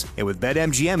business. And with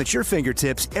BetMGM at your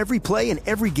fingertips, every play and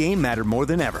every game matter more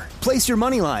than ever. Place your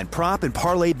moneyline, prop, and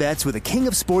parlay bets with the king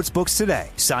of sportsbooks today.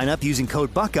 Sign up using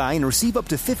code Buckeye and receive up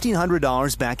to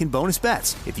 $1,500 back in bonus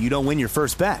bets. If you don't win your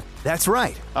first bet. That's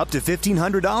right, up to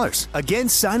 $1,500. Again,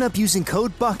 sign up using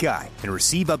code Buckeye and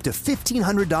receive up to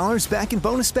 $1,500 back in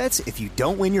bonus bets if you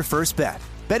don't win your first bet.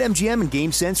 BetMGM and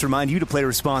GameSense remind you to play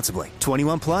responsibly.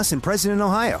 21 plus and present in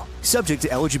Ohio. Subject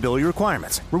to eligibility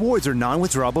requirements. Rewards are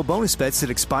non-withdrawable bonus bets that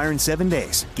expire in 7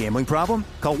 days. Gambling problem?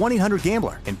 Call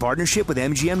 1-800-GAMBLER in partnership with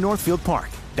MGM Northfield Park.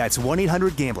 That's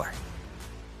 1-800-GAMBLER.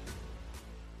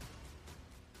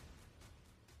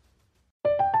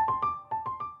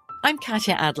 I'm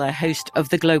Katya Adler, host of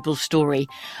The Global Story.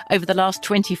 Over the last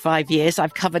 25 years,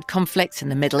 I've covered conflicts in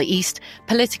the Middle East,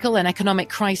 political and economic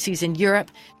crises in Europe,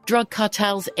 drug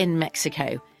cartels in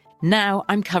Mexico. Now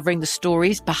I'm covering the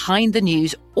stories behind the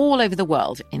news all over the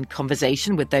world in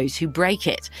conversation with those who break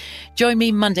it. Join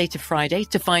me Monday to Friday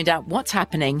to find out what's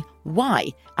happening, why,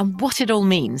 and what it all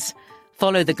means.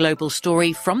 Follow The Global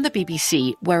Story from the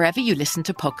BBC wherever you listen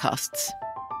to podcasts.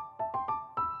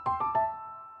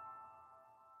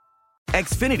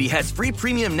 Xfinity has free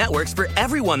premium networks for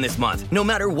everyone this month, no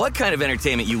matter what kind of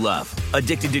entertainment you love.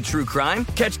 Addicted to true crime?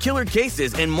 Catch killer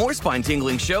cases and more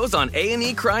spine-tingling shows on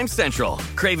A&E Crime Central.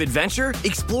 Crave adventure?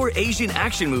 Explore Asian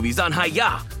action movies on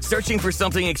Hi-Ya. Searching for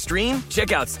something extreme?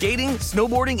 Check out skating,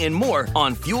 snowboarding, and more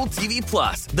on Fuel TV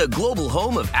Plus, the global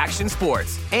home of action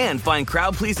sports. And find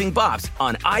crowd-pleasing bops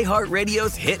on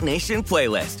iHeartRadio's Hit Nation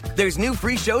playlist. There's new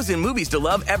free shows and movies to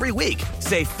love every week.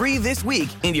 Say free this week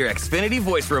in your Xfinity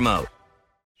voice remote.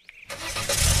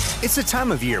 It's the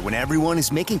time of year when everyone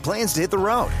is making plans to hit the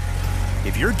road.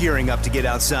 If you're gearing up to get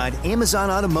outside,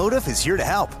 Amazon Automotive is here to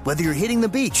help. Whether you're hitting the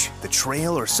beach, the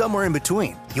trail, or somewhere in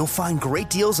between, you'll find great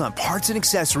deals on parts and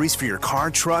accessories for your car,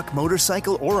 truck,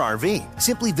 motorcycle, or RV.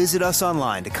 Simply visit us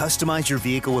online to customize your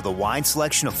vehicle with a wide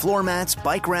selection of floor mats,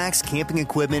 bike racks, camping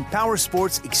equipment, power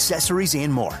sports, accessories,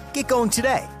 and more. Get going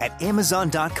today at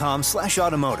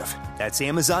Amazon.com/automotive. That's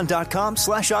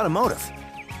Amazon.com/automotive.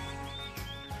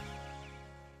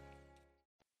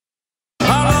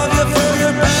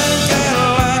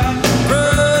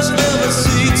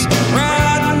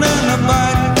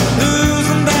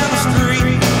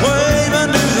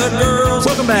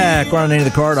 Back, Ron and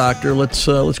the Car Doctor. Let's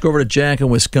go over to Jack in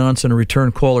Wisconsin, a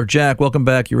return caller. Jack, welcome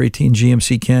back. Your 18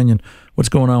 GMC Canyon. What's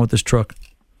going on with this truck?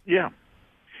 Yeah.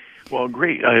 Well,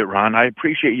 great, Ron. I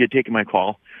appreciate you taking my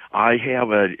call. I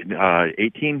have a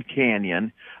 18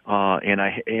 Canyon, and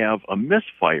I have a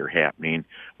misfire happening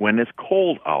when it's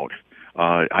cold out.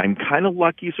 I'm kind of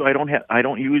lucky, so I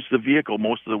don't use the vehicle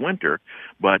most of the winter.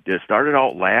 But it started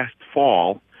out last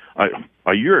fall,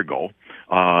 a year ago.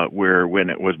 Where when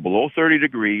it was below 30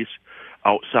 degrees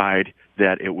outside,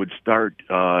 that it would start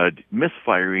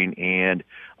misfiring, and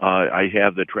I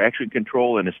have the traction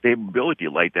control and a stability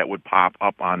light that would pop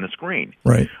up on the screen.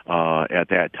 Right. At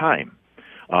that time.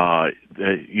 I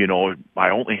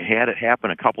only had it happen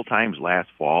a couple times last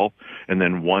fall, and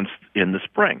then once in the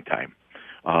springtime,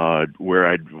 where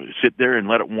I'd sit there and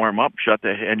let it warm up, shut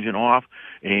the engine off,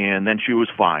 and then she was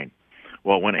fine.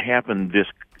 Well, when it happened this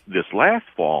last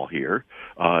fall here,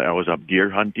 I was up deer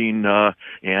hunting,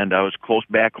 and I was close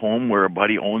back home where a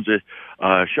buddy owns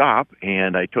a shop,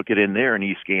 and I took it in there, and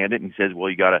he scanned it and says, well,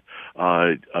 you got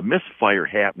a misfire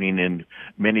happening in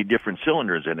many different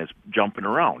cylinders, and it's jumping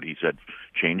around. He said,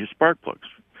 change the spark plugs.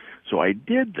 So I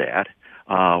did that.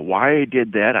 Why I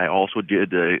did that, I also did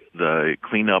the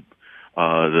cleanup,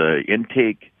 the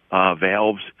intake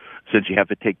valves. Since you have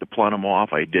to take the plenum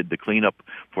off, I did the cleanup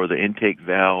for the intake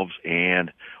valves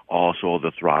and also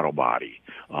the throttle body.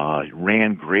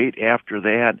 Ran great after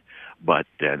that, but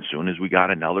then as soon as we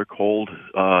got another cold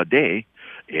day,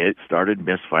 it started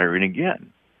misfiring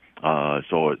again.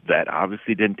 So that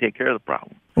obviously didn't take care of the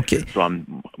problem. Okay. So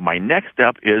my next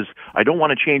step is I don't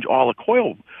want to change all the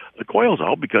coils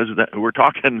out because we're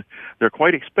talking they're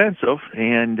quite expensive,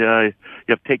 and you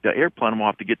have to take the air plenum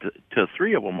off to get to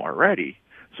 3 of them already.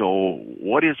 So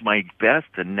what is my best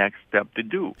and next step to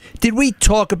do? Did we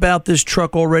talk about this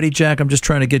truck already, Jack? I'm just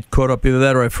trying to get caught up. Either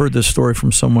that or I've heard this story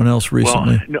from someone else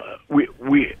recently. Well, no,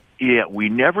 we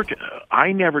never.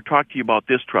 I never talked to you about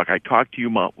this truck. I talked to you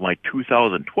about my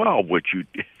 2012, which you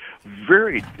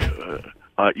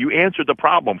you answered the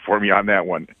problem for me on that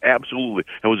one. Absolutely,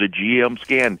 it was a GM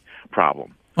scan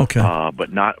problem. Okay.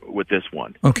 But not with this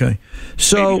one. Okay.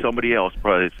 So maybe somebody else,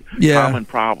 but it's a common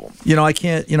problem. I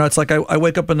can't, it's like I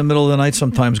wake up in the middle of the night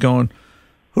sometimes going,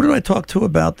 who did I talk to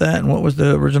about that? And what was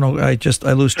the original? I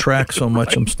lose track so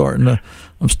much. I'm starting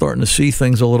to see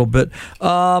things a little bit.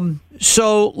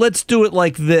 So let's do it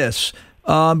like this.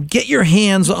 Get your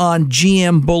hands on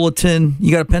GM Bulletin.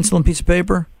 You got a pencil and piece of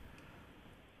paper?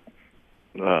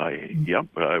 Yep.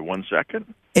 1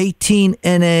 second. 18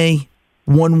 NA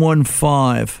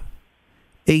 115.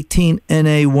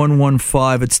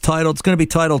 18NA115. It's going to be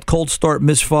titled Cold Start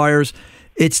Misfires.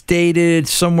 It's dated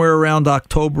somewhere around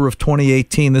October of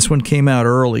 2018. This one came out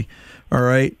early. All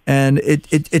right. And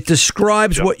it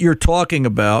describes what you're talking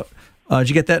about. Did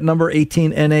you get that number,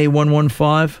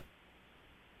 18NA115?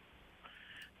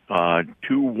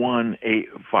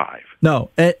 2185. No,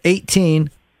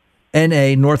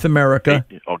 18NA North America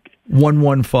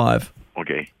 115.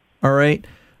 Okay. All right.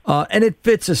 And it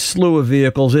fits a slew of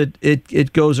vehicles.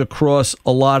 It goes across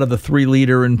a lot of the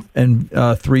 3-liter and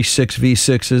 3.6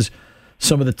 V6s,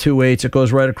 some of the 2.8s. It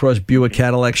goes right across Buick,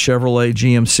 Cadillac, Chevrolet,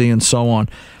 GMC, and so on.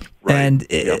 Right. And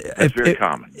it's very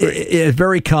common. It's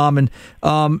very common.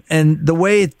 And the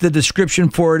way the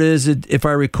description for it is, if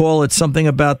I recall, it's something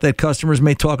about that customers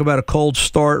may talk about a cold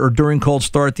start, or during cold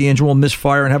start, the engine will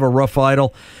misfire and have a rough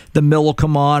idle. The mill will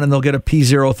come on, and they'll get a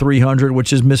P0300,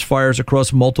 which is misfires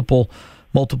across multiple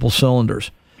cylinders.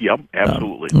 Yep,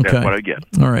 absolutely. Okay. That's what I get.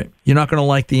 All right. You're not going to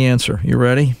like the answer. You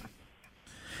ready?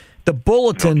 The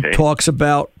bulletin talks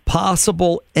about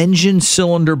possible engine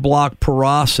cylinder block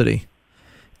porosity.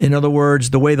 In other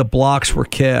words, the way the blocks were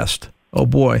cast. Oh,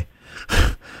 boy.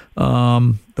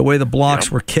 The way the blocks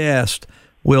were cast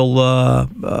will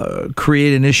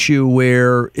create an issue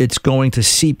where it's going to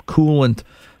seep coolant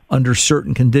under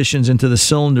certain conditions into the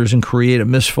cylinders and create a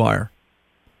misfire.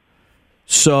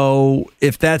 So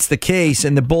if that's the case,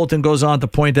 and the bulletin goes on to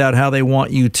point out how they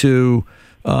want you to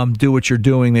do what you're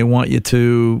doing, they want you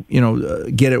to,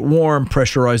 get it warm,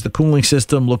 pressurize the cooling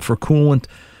system, look for coolant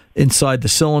inside the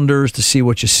cylinders to see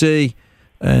what you see,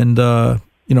 and kind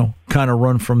of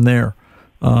run from there.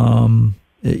 And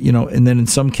then in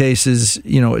some cases,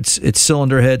 it's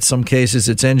cylinder head, some cases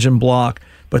it's engine block,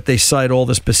 but they cite all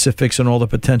the specifics and all the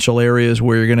potential areas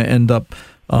where you're going to end up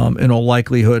in all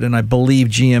likelihood. And I believe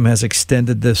GM has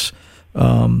extended this,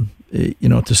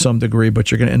 to some degree,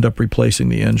 but you're going to end up replacing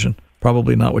the engine.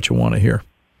 Probably not what you want to hear.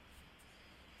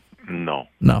 No,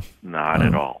 not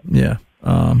at all. Yeah.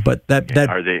 But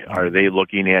that are they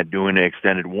looking at doing an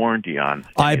extended warranty on?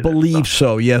 I believe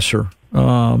so. Yes, sir.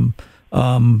 Now,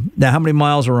 how many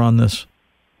miles are on this?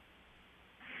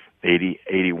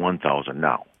 81,000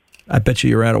 now. I bet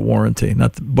you're out of warranty.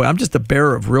 Boy, I'm just a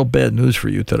bearer of real bad news for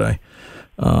you today.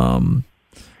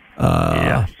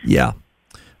 Yeah.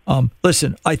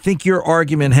 Listen, I think your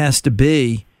argument has to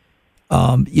be,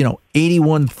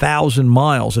 81,000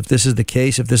 miles. If this is the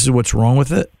case, if this is what's wrong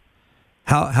with it.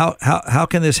 How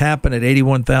can this happen at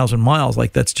 81,000 miles?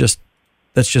 Like that's just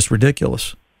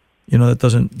ridiculous.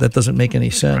 That doesn't make any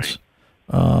sense.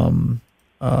 Right.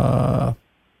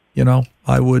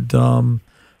 I would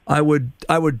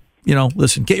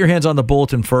listen, get your hands on the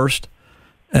bulletin first,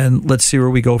 and let's see where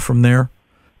we go from there,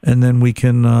 and then we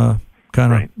can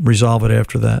kind of resolve it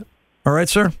after that. All right,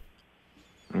 sir?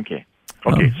 Okay,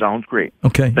 sounds great.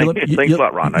 Okay. Thanks a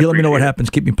lot, Ron. You let me know what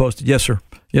happens. Keep me posted. Yes, sir.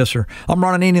 Yes, sir. I'm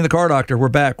Ron Ananian, the Car Doctor. We're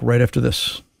back right after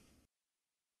this.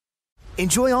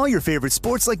 Enjoy all your favorite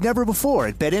sports like never before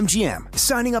at BetMGM.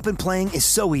 Signing up and playing is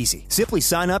so easy. Simply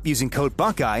sign up using code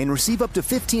Buckeye and receive up to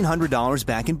 $1,500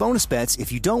 back in bonus bets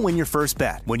if you don't win your first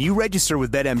bet. When you register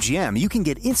with BetMGM, you can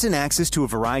get instant access to a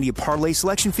variety of parlay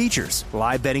selection features,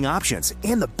 live betting options,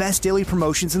 and the best daily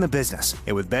promotions in the business.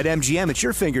 And with BetMGM at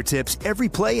your fingertips, every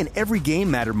play and every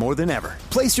game matter more than ever.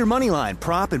 Place your moneyline,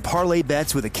 prop, and parlay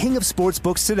bets with the king of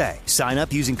sportsbooks today. Sign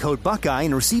up using code Buckeye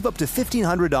and receive up to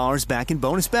 $1,500 back in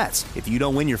bonus bets if you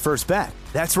don't win your first bet.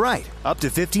 That's right, up to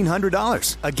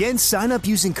 $1,500. Again, sign up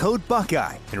using code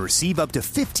Buckeye and receive up to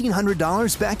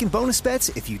 $1,500 back in bonus bets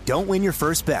if you don't win your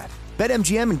first bet.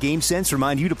 BetMGM and GameSense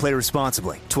remind you to play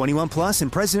responsibly. 21 plus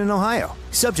and present in Ohio.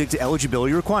 Subject to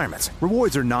eligibility requirements.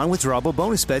 Rewards are non-withdrawable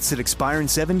bonus bets that expire in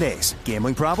 7 days.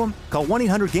 Gambling problem? Call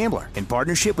 1-800-GAMBLER in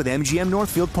partnership with MGM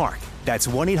Northfield Park. That's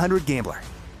 1-800-GAMBLER.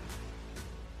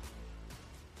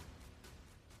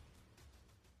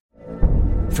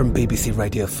 From BBC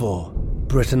Radio 4,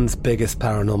 Britain's biggest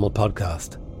paranormal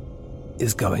podcast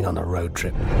is going on a road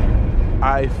trip.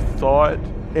 I thought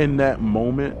in that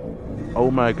moment, oh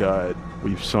my God,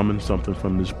 we've summoned something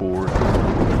from this board.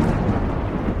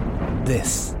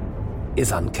 This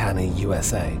is Uncanny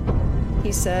USA.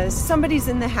 He says, somebody's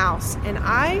in the house, and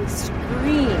I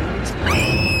screamed.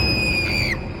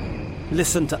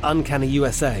 Listen to Uncanny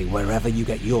USA wherever you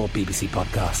get your BBC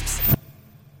podcasts,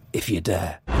 if you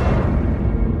dare.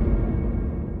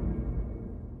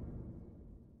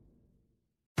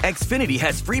 Xfinity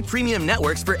has free premium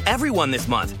networks for everyone this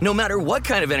month, no matter what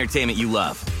kind of entertainment you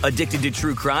love. Addicted to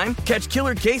true crime? Catch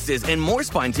killer cases and more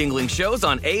spine-tingling shows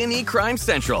on A&E Crime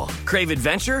Central. Crave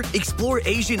adventure? Explore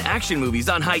Asian action movies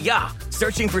on Hi-YAH.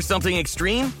 Searching for something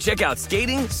extreme? Check out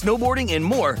skating, snowboarding, and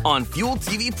more on Fuel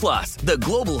TV Plus, the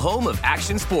global home of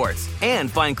action sports.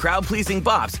 And find crowd-pleasing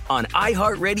bops on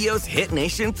iHeartRadio's Hit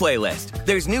Nation playlist.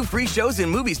 There's new free shows and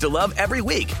movies to love every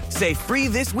week. Say free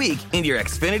this week in your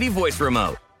Xfinity voice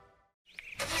remote.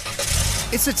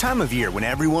 It's the time of year when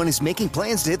everyone is making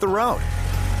plans to hit the road.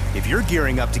 If you're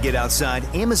gearing up to get outside,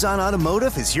 Amazon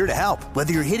Automotive is here to help.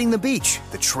 Whether you're hitting the beach,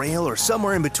 the trail, or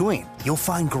somewhere in between, you'll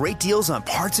find great deals on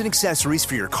parts and accessories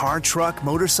for your car, truck,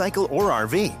 motorcycle, or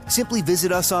RV. Simply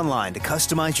visit us online to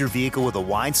customize your vehicle with a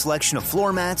wide selection of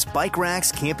floor mats, bike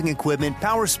racks, camping equipment,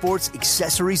 power sports,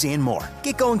 accessories, and more.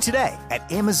 Get going today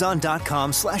at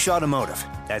Amazon.com/automotive.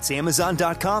 That's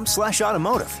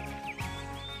Amazon.com/automotive.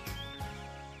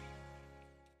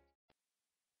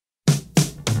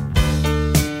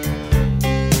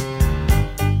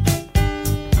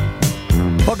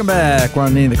 Welcome back.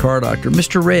 Ron Ananian, the Car Doctor.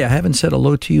 Mr. Ray, I haven't said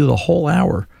hello to you the whole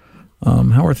hour.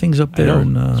 How are things up there?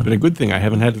 It's been a good thing. I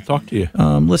haven't had to talk to you.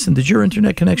 Listen, did your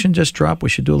internet connection just drop? We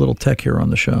should do a little tech here on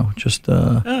the show. Just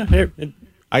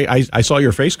I saw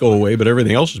your face go away, but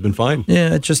everything else has been fine.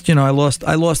 Yeah, it just I lost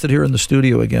it here in the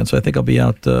studio again. So I think I'll be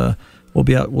out. We'll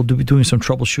be doing some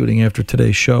troubleshooting after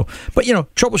today's show. But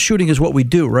troubleshooting is what we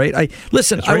do, right? Right.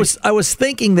 I was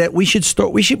thinking that we should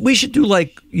start. We should do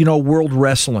World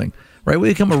Wrestling. Right, we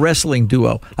become a wrestling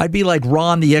duo. I'd be like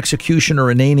Ron the Executioner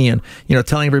Ananian,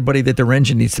 telling everybody that their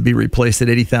engine needs to be replaced at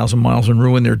 80,000 miles and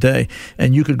ruin their day.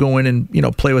 And you could go in and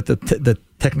play with the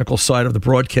technical side of the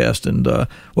broadcast. And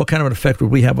what kind of an effect would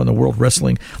we have on the World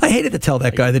Wrestling? I hated to tell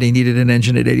that guy that he needed an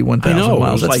engine at 81,000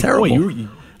 miles. That's terrible. Boy,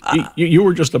 you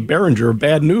were just a Behringer of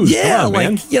bad news. Yeah, on,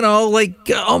 man.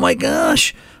 Oh my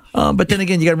gosh. But then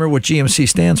again, you got to remember what GMC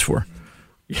stands for.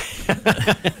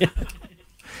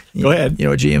 Go ahead. You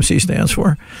know what GMC stands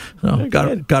for? So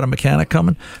got a mechanic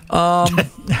coming.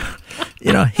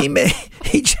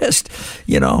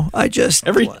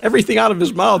 Everything out of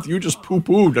his mouth, you just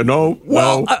poo-pooed.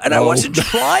 I wasn't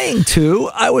trying to.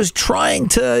 I was trying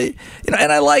to, and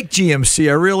I like GMC.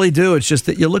 I really do. It's just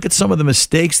that you look at some of the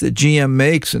mistakes that GM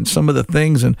makes and some of the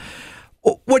things, and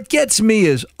what gets me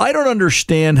is I don't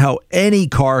understand how any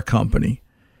car company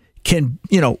can,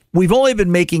 we've only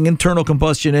been making internal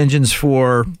combustion engines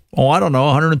for,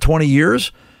 120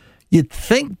 years. You'd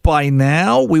think by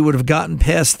now we would have gotten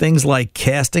past things like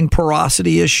casting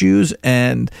porosity issues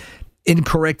and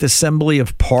incorrect assembly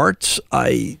of parts.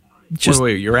 Wait,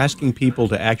 you're asking people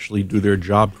to actually do their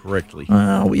job correctly.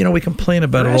 We complain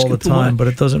about it all the time, but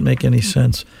it doesn't make any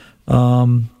sense. A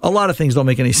lot of things don't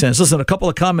make any sense. Listen, a couple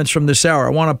of comments from this hour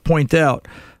I want to point out.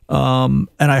 And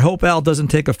I hope Al doesn't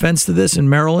take offense to this in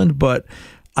Maryland, but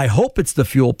I hope it's the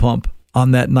fuel pump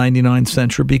on that 99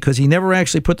 Sentra because he never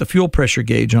actually put the fuel pressure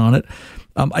gauge on it.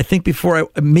 I think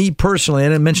me personally, I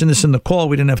didn't mention this in the call,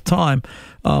 we didn't have time,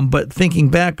 but thinking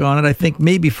back on it, I think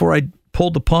maybe before I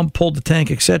pulled the pump, pulled the tank,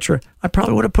 etc., I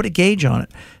probably would have put a gauge on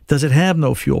it. Does it have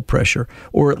no fuel pressure?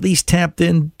 Or at least tapped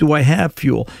in, do I have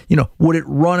fuel? Would it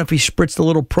run if he spritzed a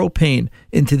little propane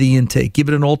into the intake? Give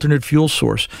it an alternate fuel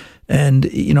source. And,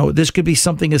 this could be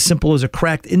something as simple as a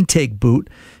cracked intake boot.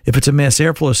 If it's a mass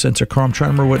airflow sensor car, I'm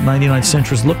trying to remember what 99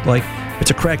 Sentras look like. If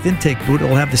it's a cracked intake boot,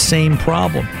 it'll have the same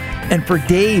problem. And for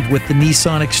Dave with the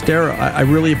Nissan Xterra, I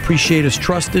really appreciate his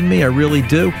trust in me. I really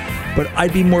do. But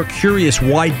I'd be more curious,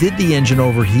 why did the engine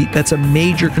overheat? That's a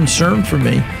major concern for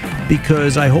me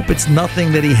because I hope it's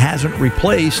nothing that he hasn't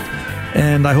replaced.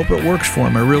 And I hope it works for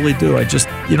him. I really do.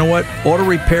 Auto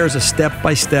repair is a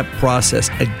step-by-step process,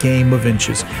 a game of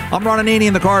inches. I'm Ron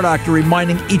Ananian, the Car Doctor,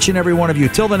 reminding each and every one of you,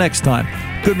 till the next time,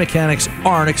 good mechanics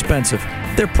aren't expensive.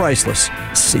 They're priceless.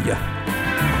 See ya.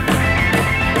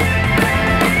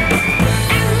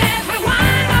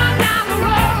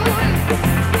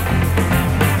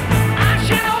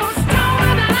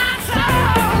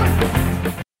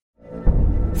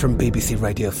 From BBC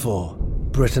Radio 4,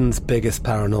 Britain's biggest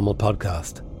paranormal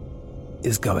podcast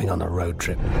is going on a road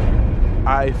trip.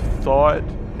 I thought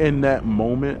in that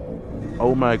moment,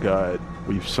 oh my God,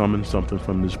 we've summoned something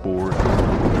from this board.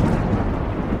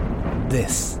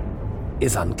 This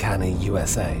is Uncanny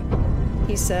USA.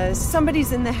 He says,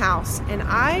 somebody's in the house, and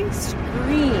I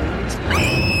screamed.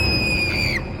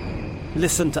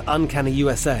 Listen to Uncanny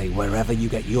USA wherever you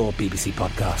get your BBC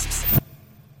podcasts,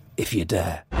 if you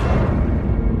dare.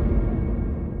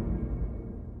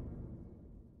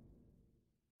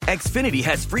 Xfinity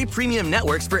has free premium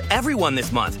networks for everyone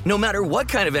this month, no matter what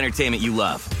kind of entertainment you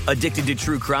love. Addicted to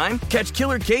true crime? Catch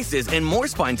killer cases and more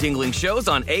spine-tingling shows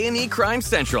on A&E Crime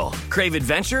Central. Crave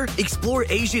adventure? Explore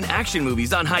Asian action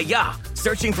movies on Hi-YAH.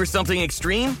 Searching for something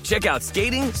extreme? Check out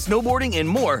skating, snowboarding, and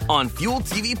more on Fuel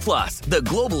TV Plus, the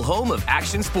global home of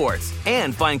action sports.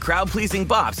 And find crowd-pleasing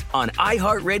bops on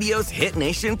iHeartRadio's Hit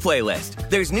Nation playlist.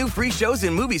 There's new free shows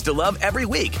and movies to love every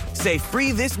week. Say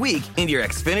free this week in your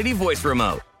Xfinity voice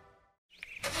remote.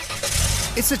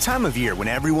 It's the time of year when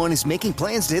everyone is making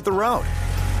plans to hit the road.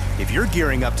 If you're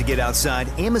gearing up to get outside,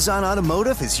 Amazon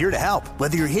Automotive is here to help.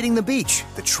 Whether you're hitting the beach,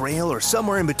 the trail, or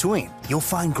somewhere in between, you'll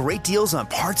find great deals on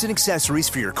parts and accessories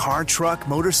for your car, truck,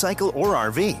 motorcycle, or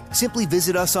RV. Simply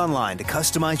visit us online to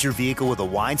customize your vehicle with a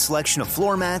wide selection of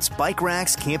floor mats, bike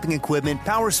racks, camping equipment,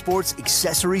 power sports,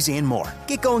 accessories, and more.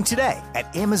 Get going today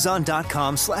at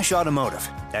Amazon.com/automotive.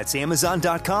 That's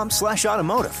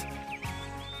Amazon.com/automotive.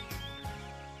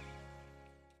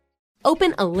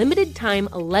 Open a limited-time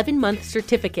 11-month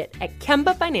certificate at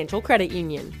Kemba Financial Credit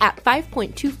Union. At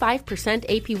 5.25%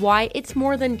 APY, it's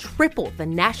more than triple the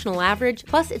national average,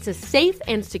 plus it's a safe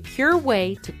and secure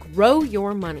way to grow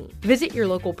your money. Visit your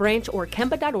local branch or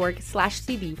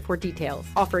kemba.org/cd for details.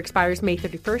 Offer expires May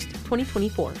 31st,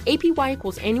 2024. APY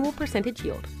equals annual percentage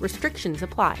yield. Restrictions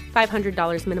apply.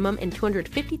 $500 minimum and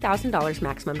 $250,000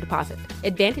 maximum deposit.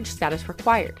 Advantage status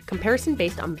required. Comparison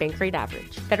based on bank rate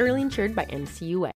average. Federally insured by NCUA.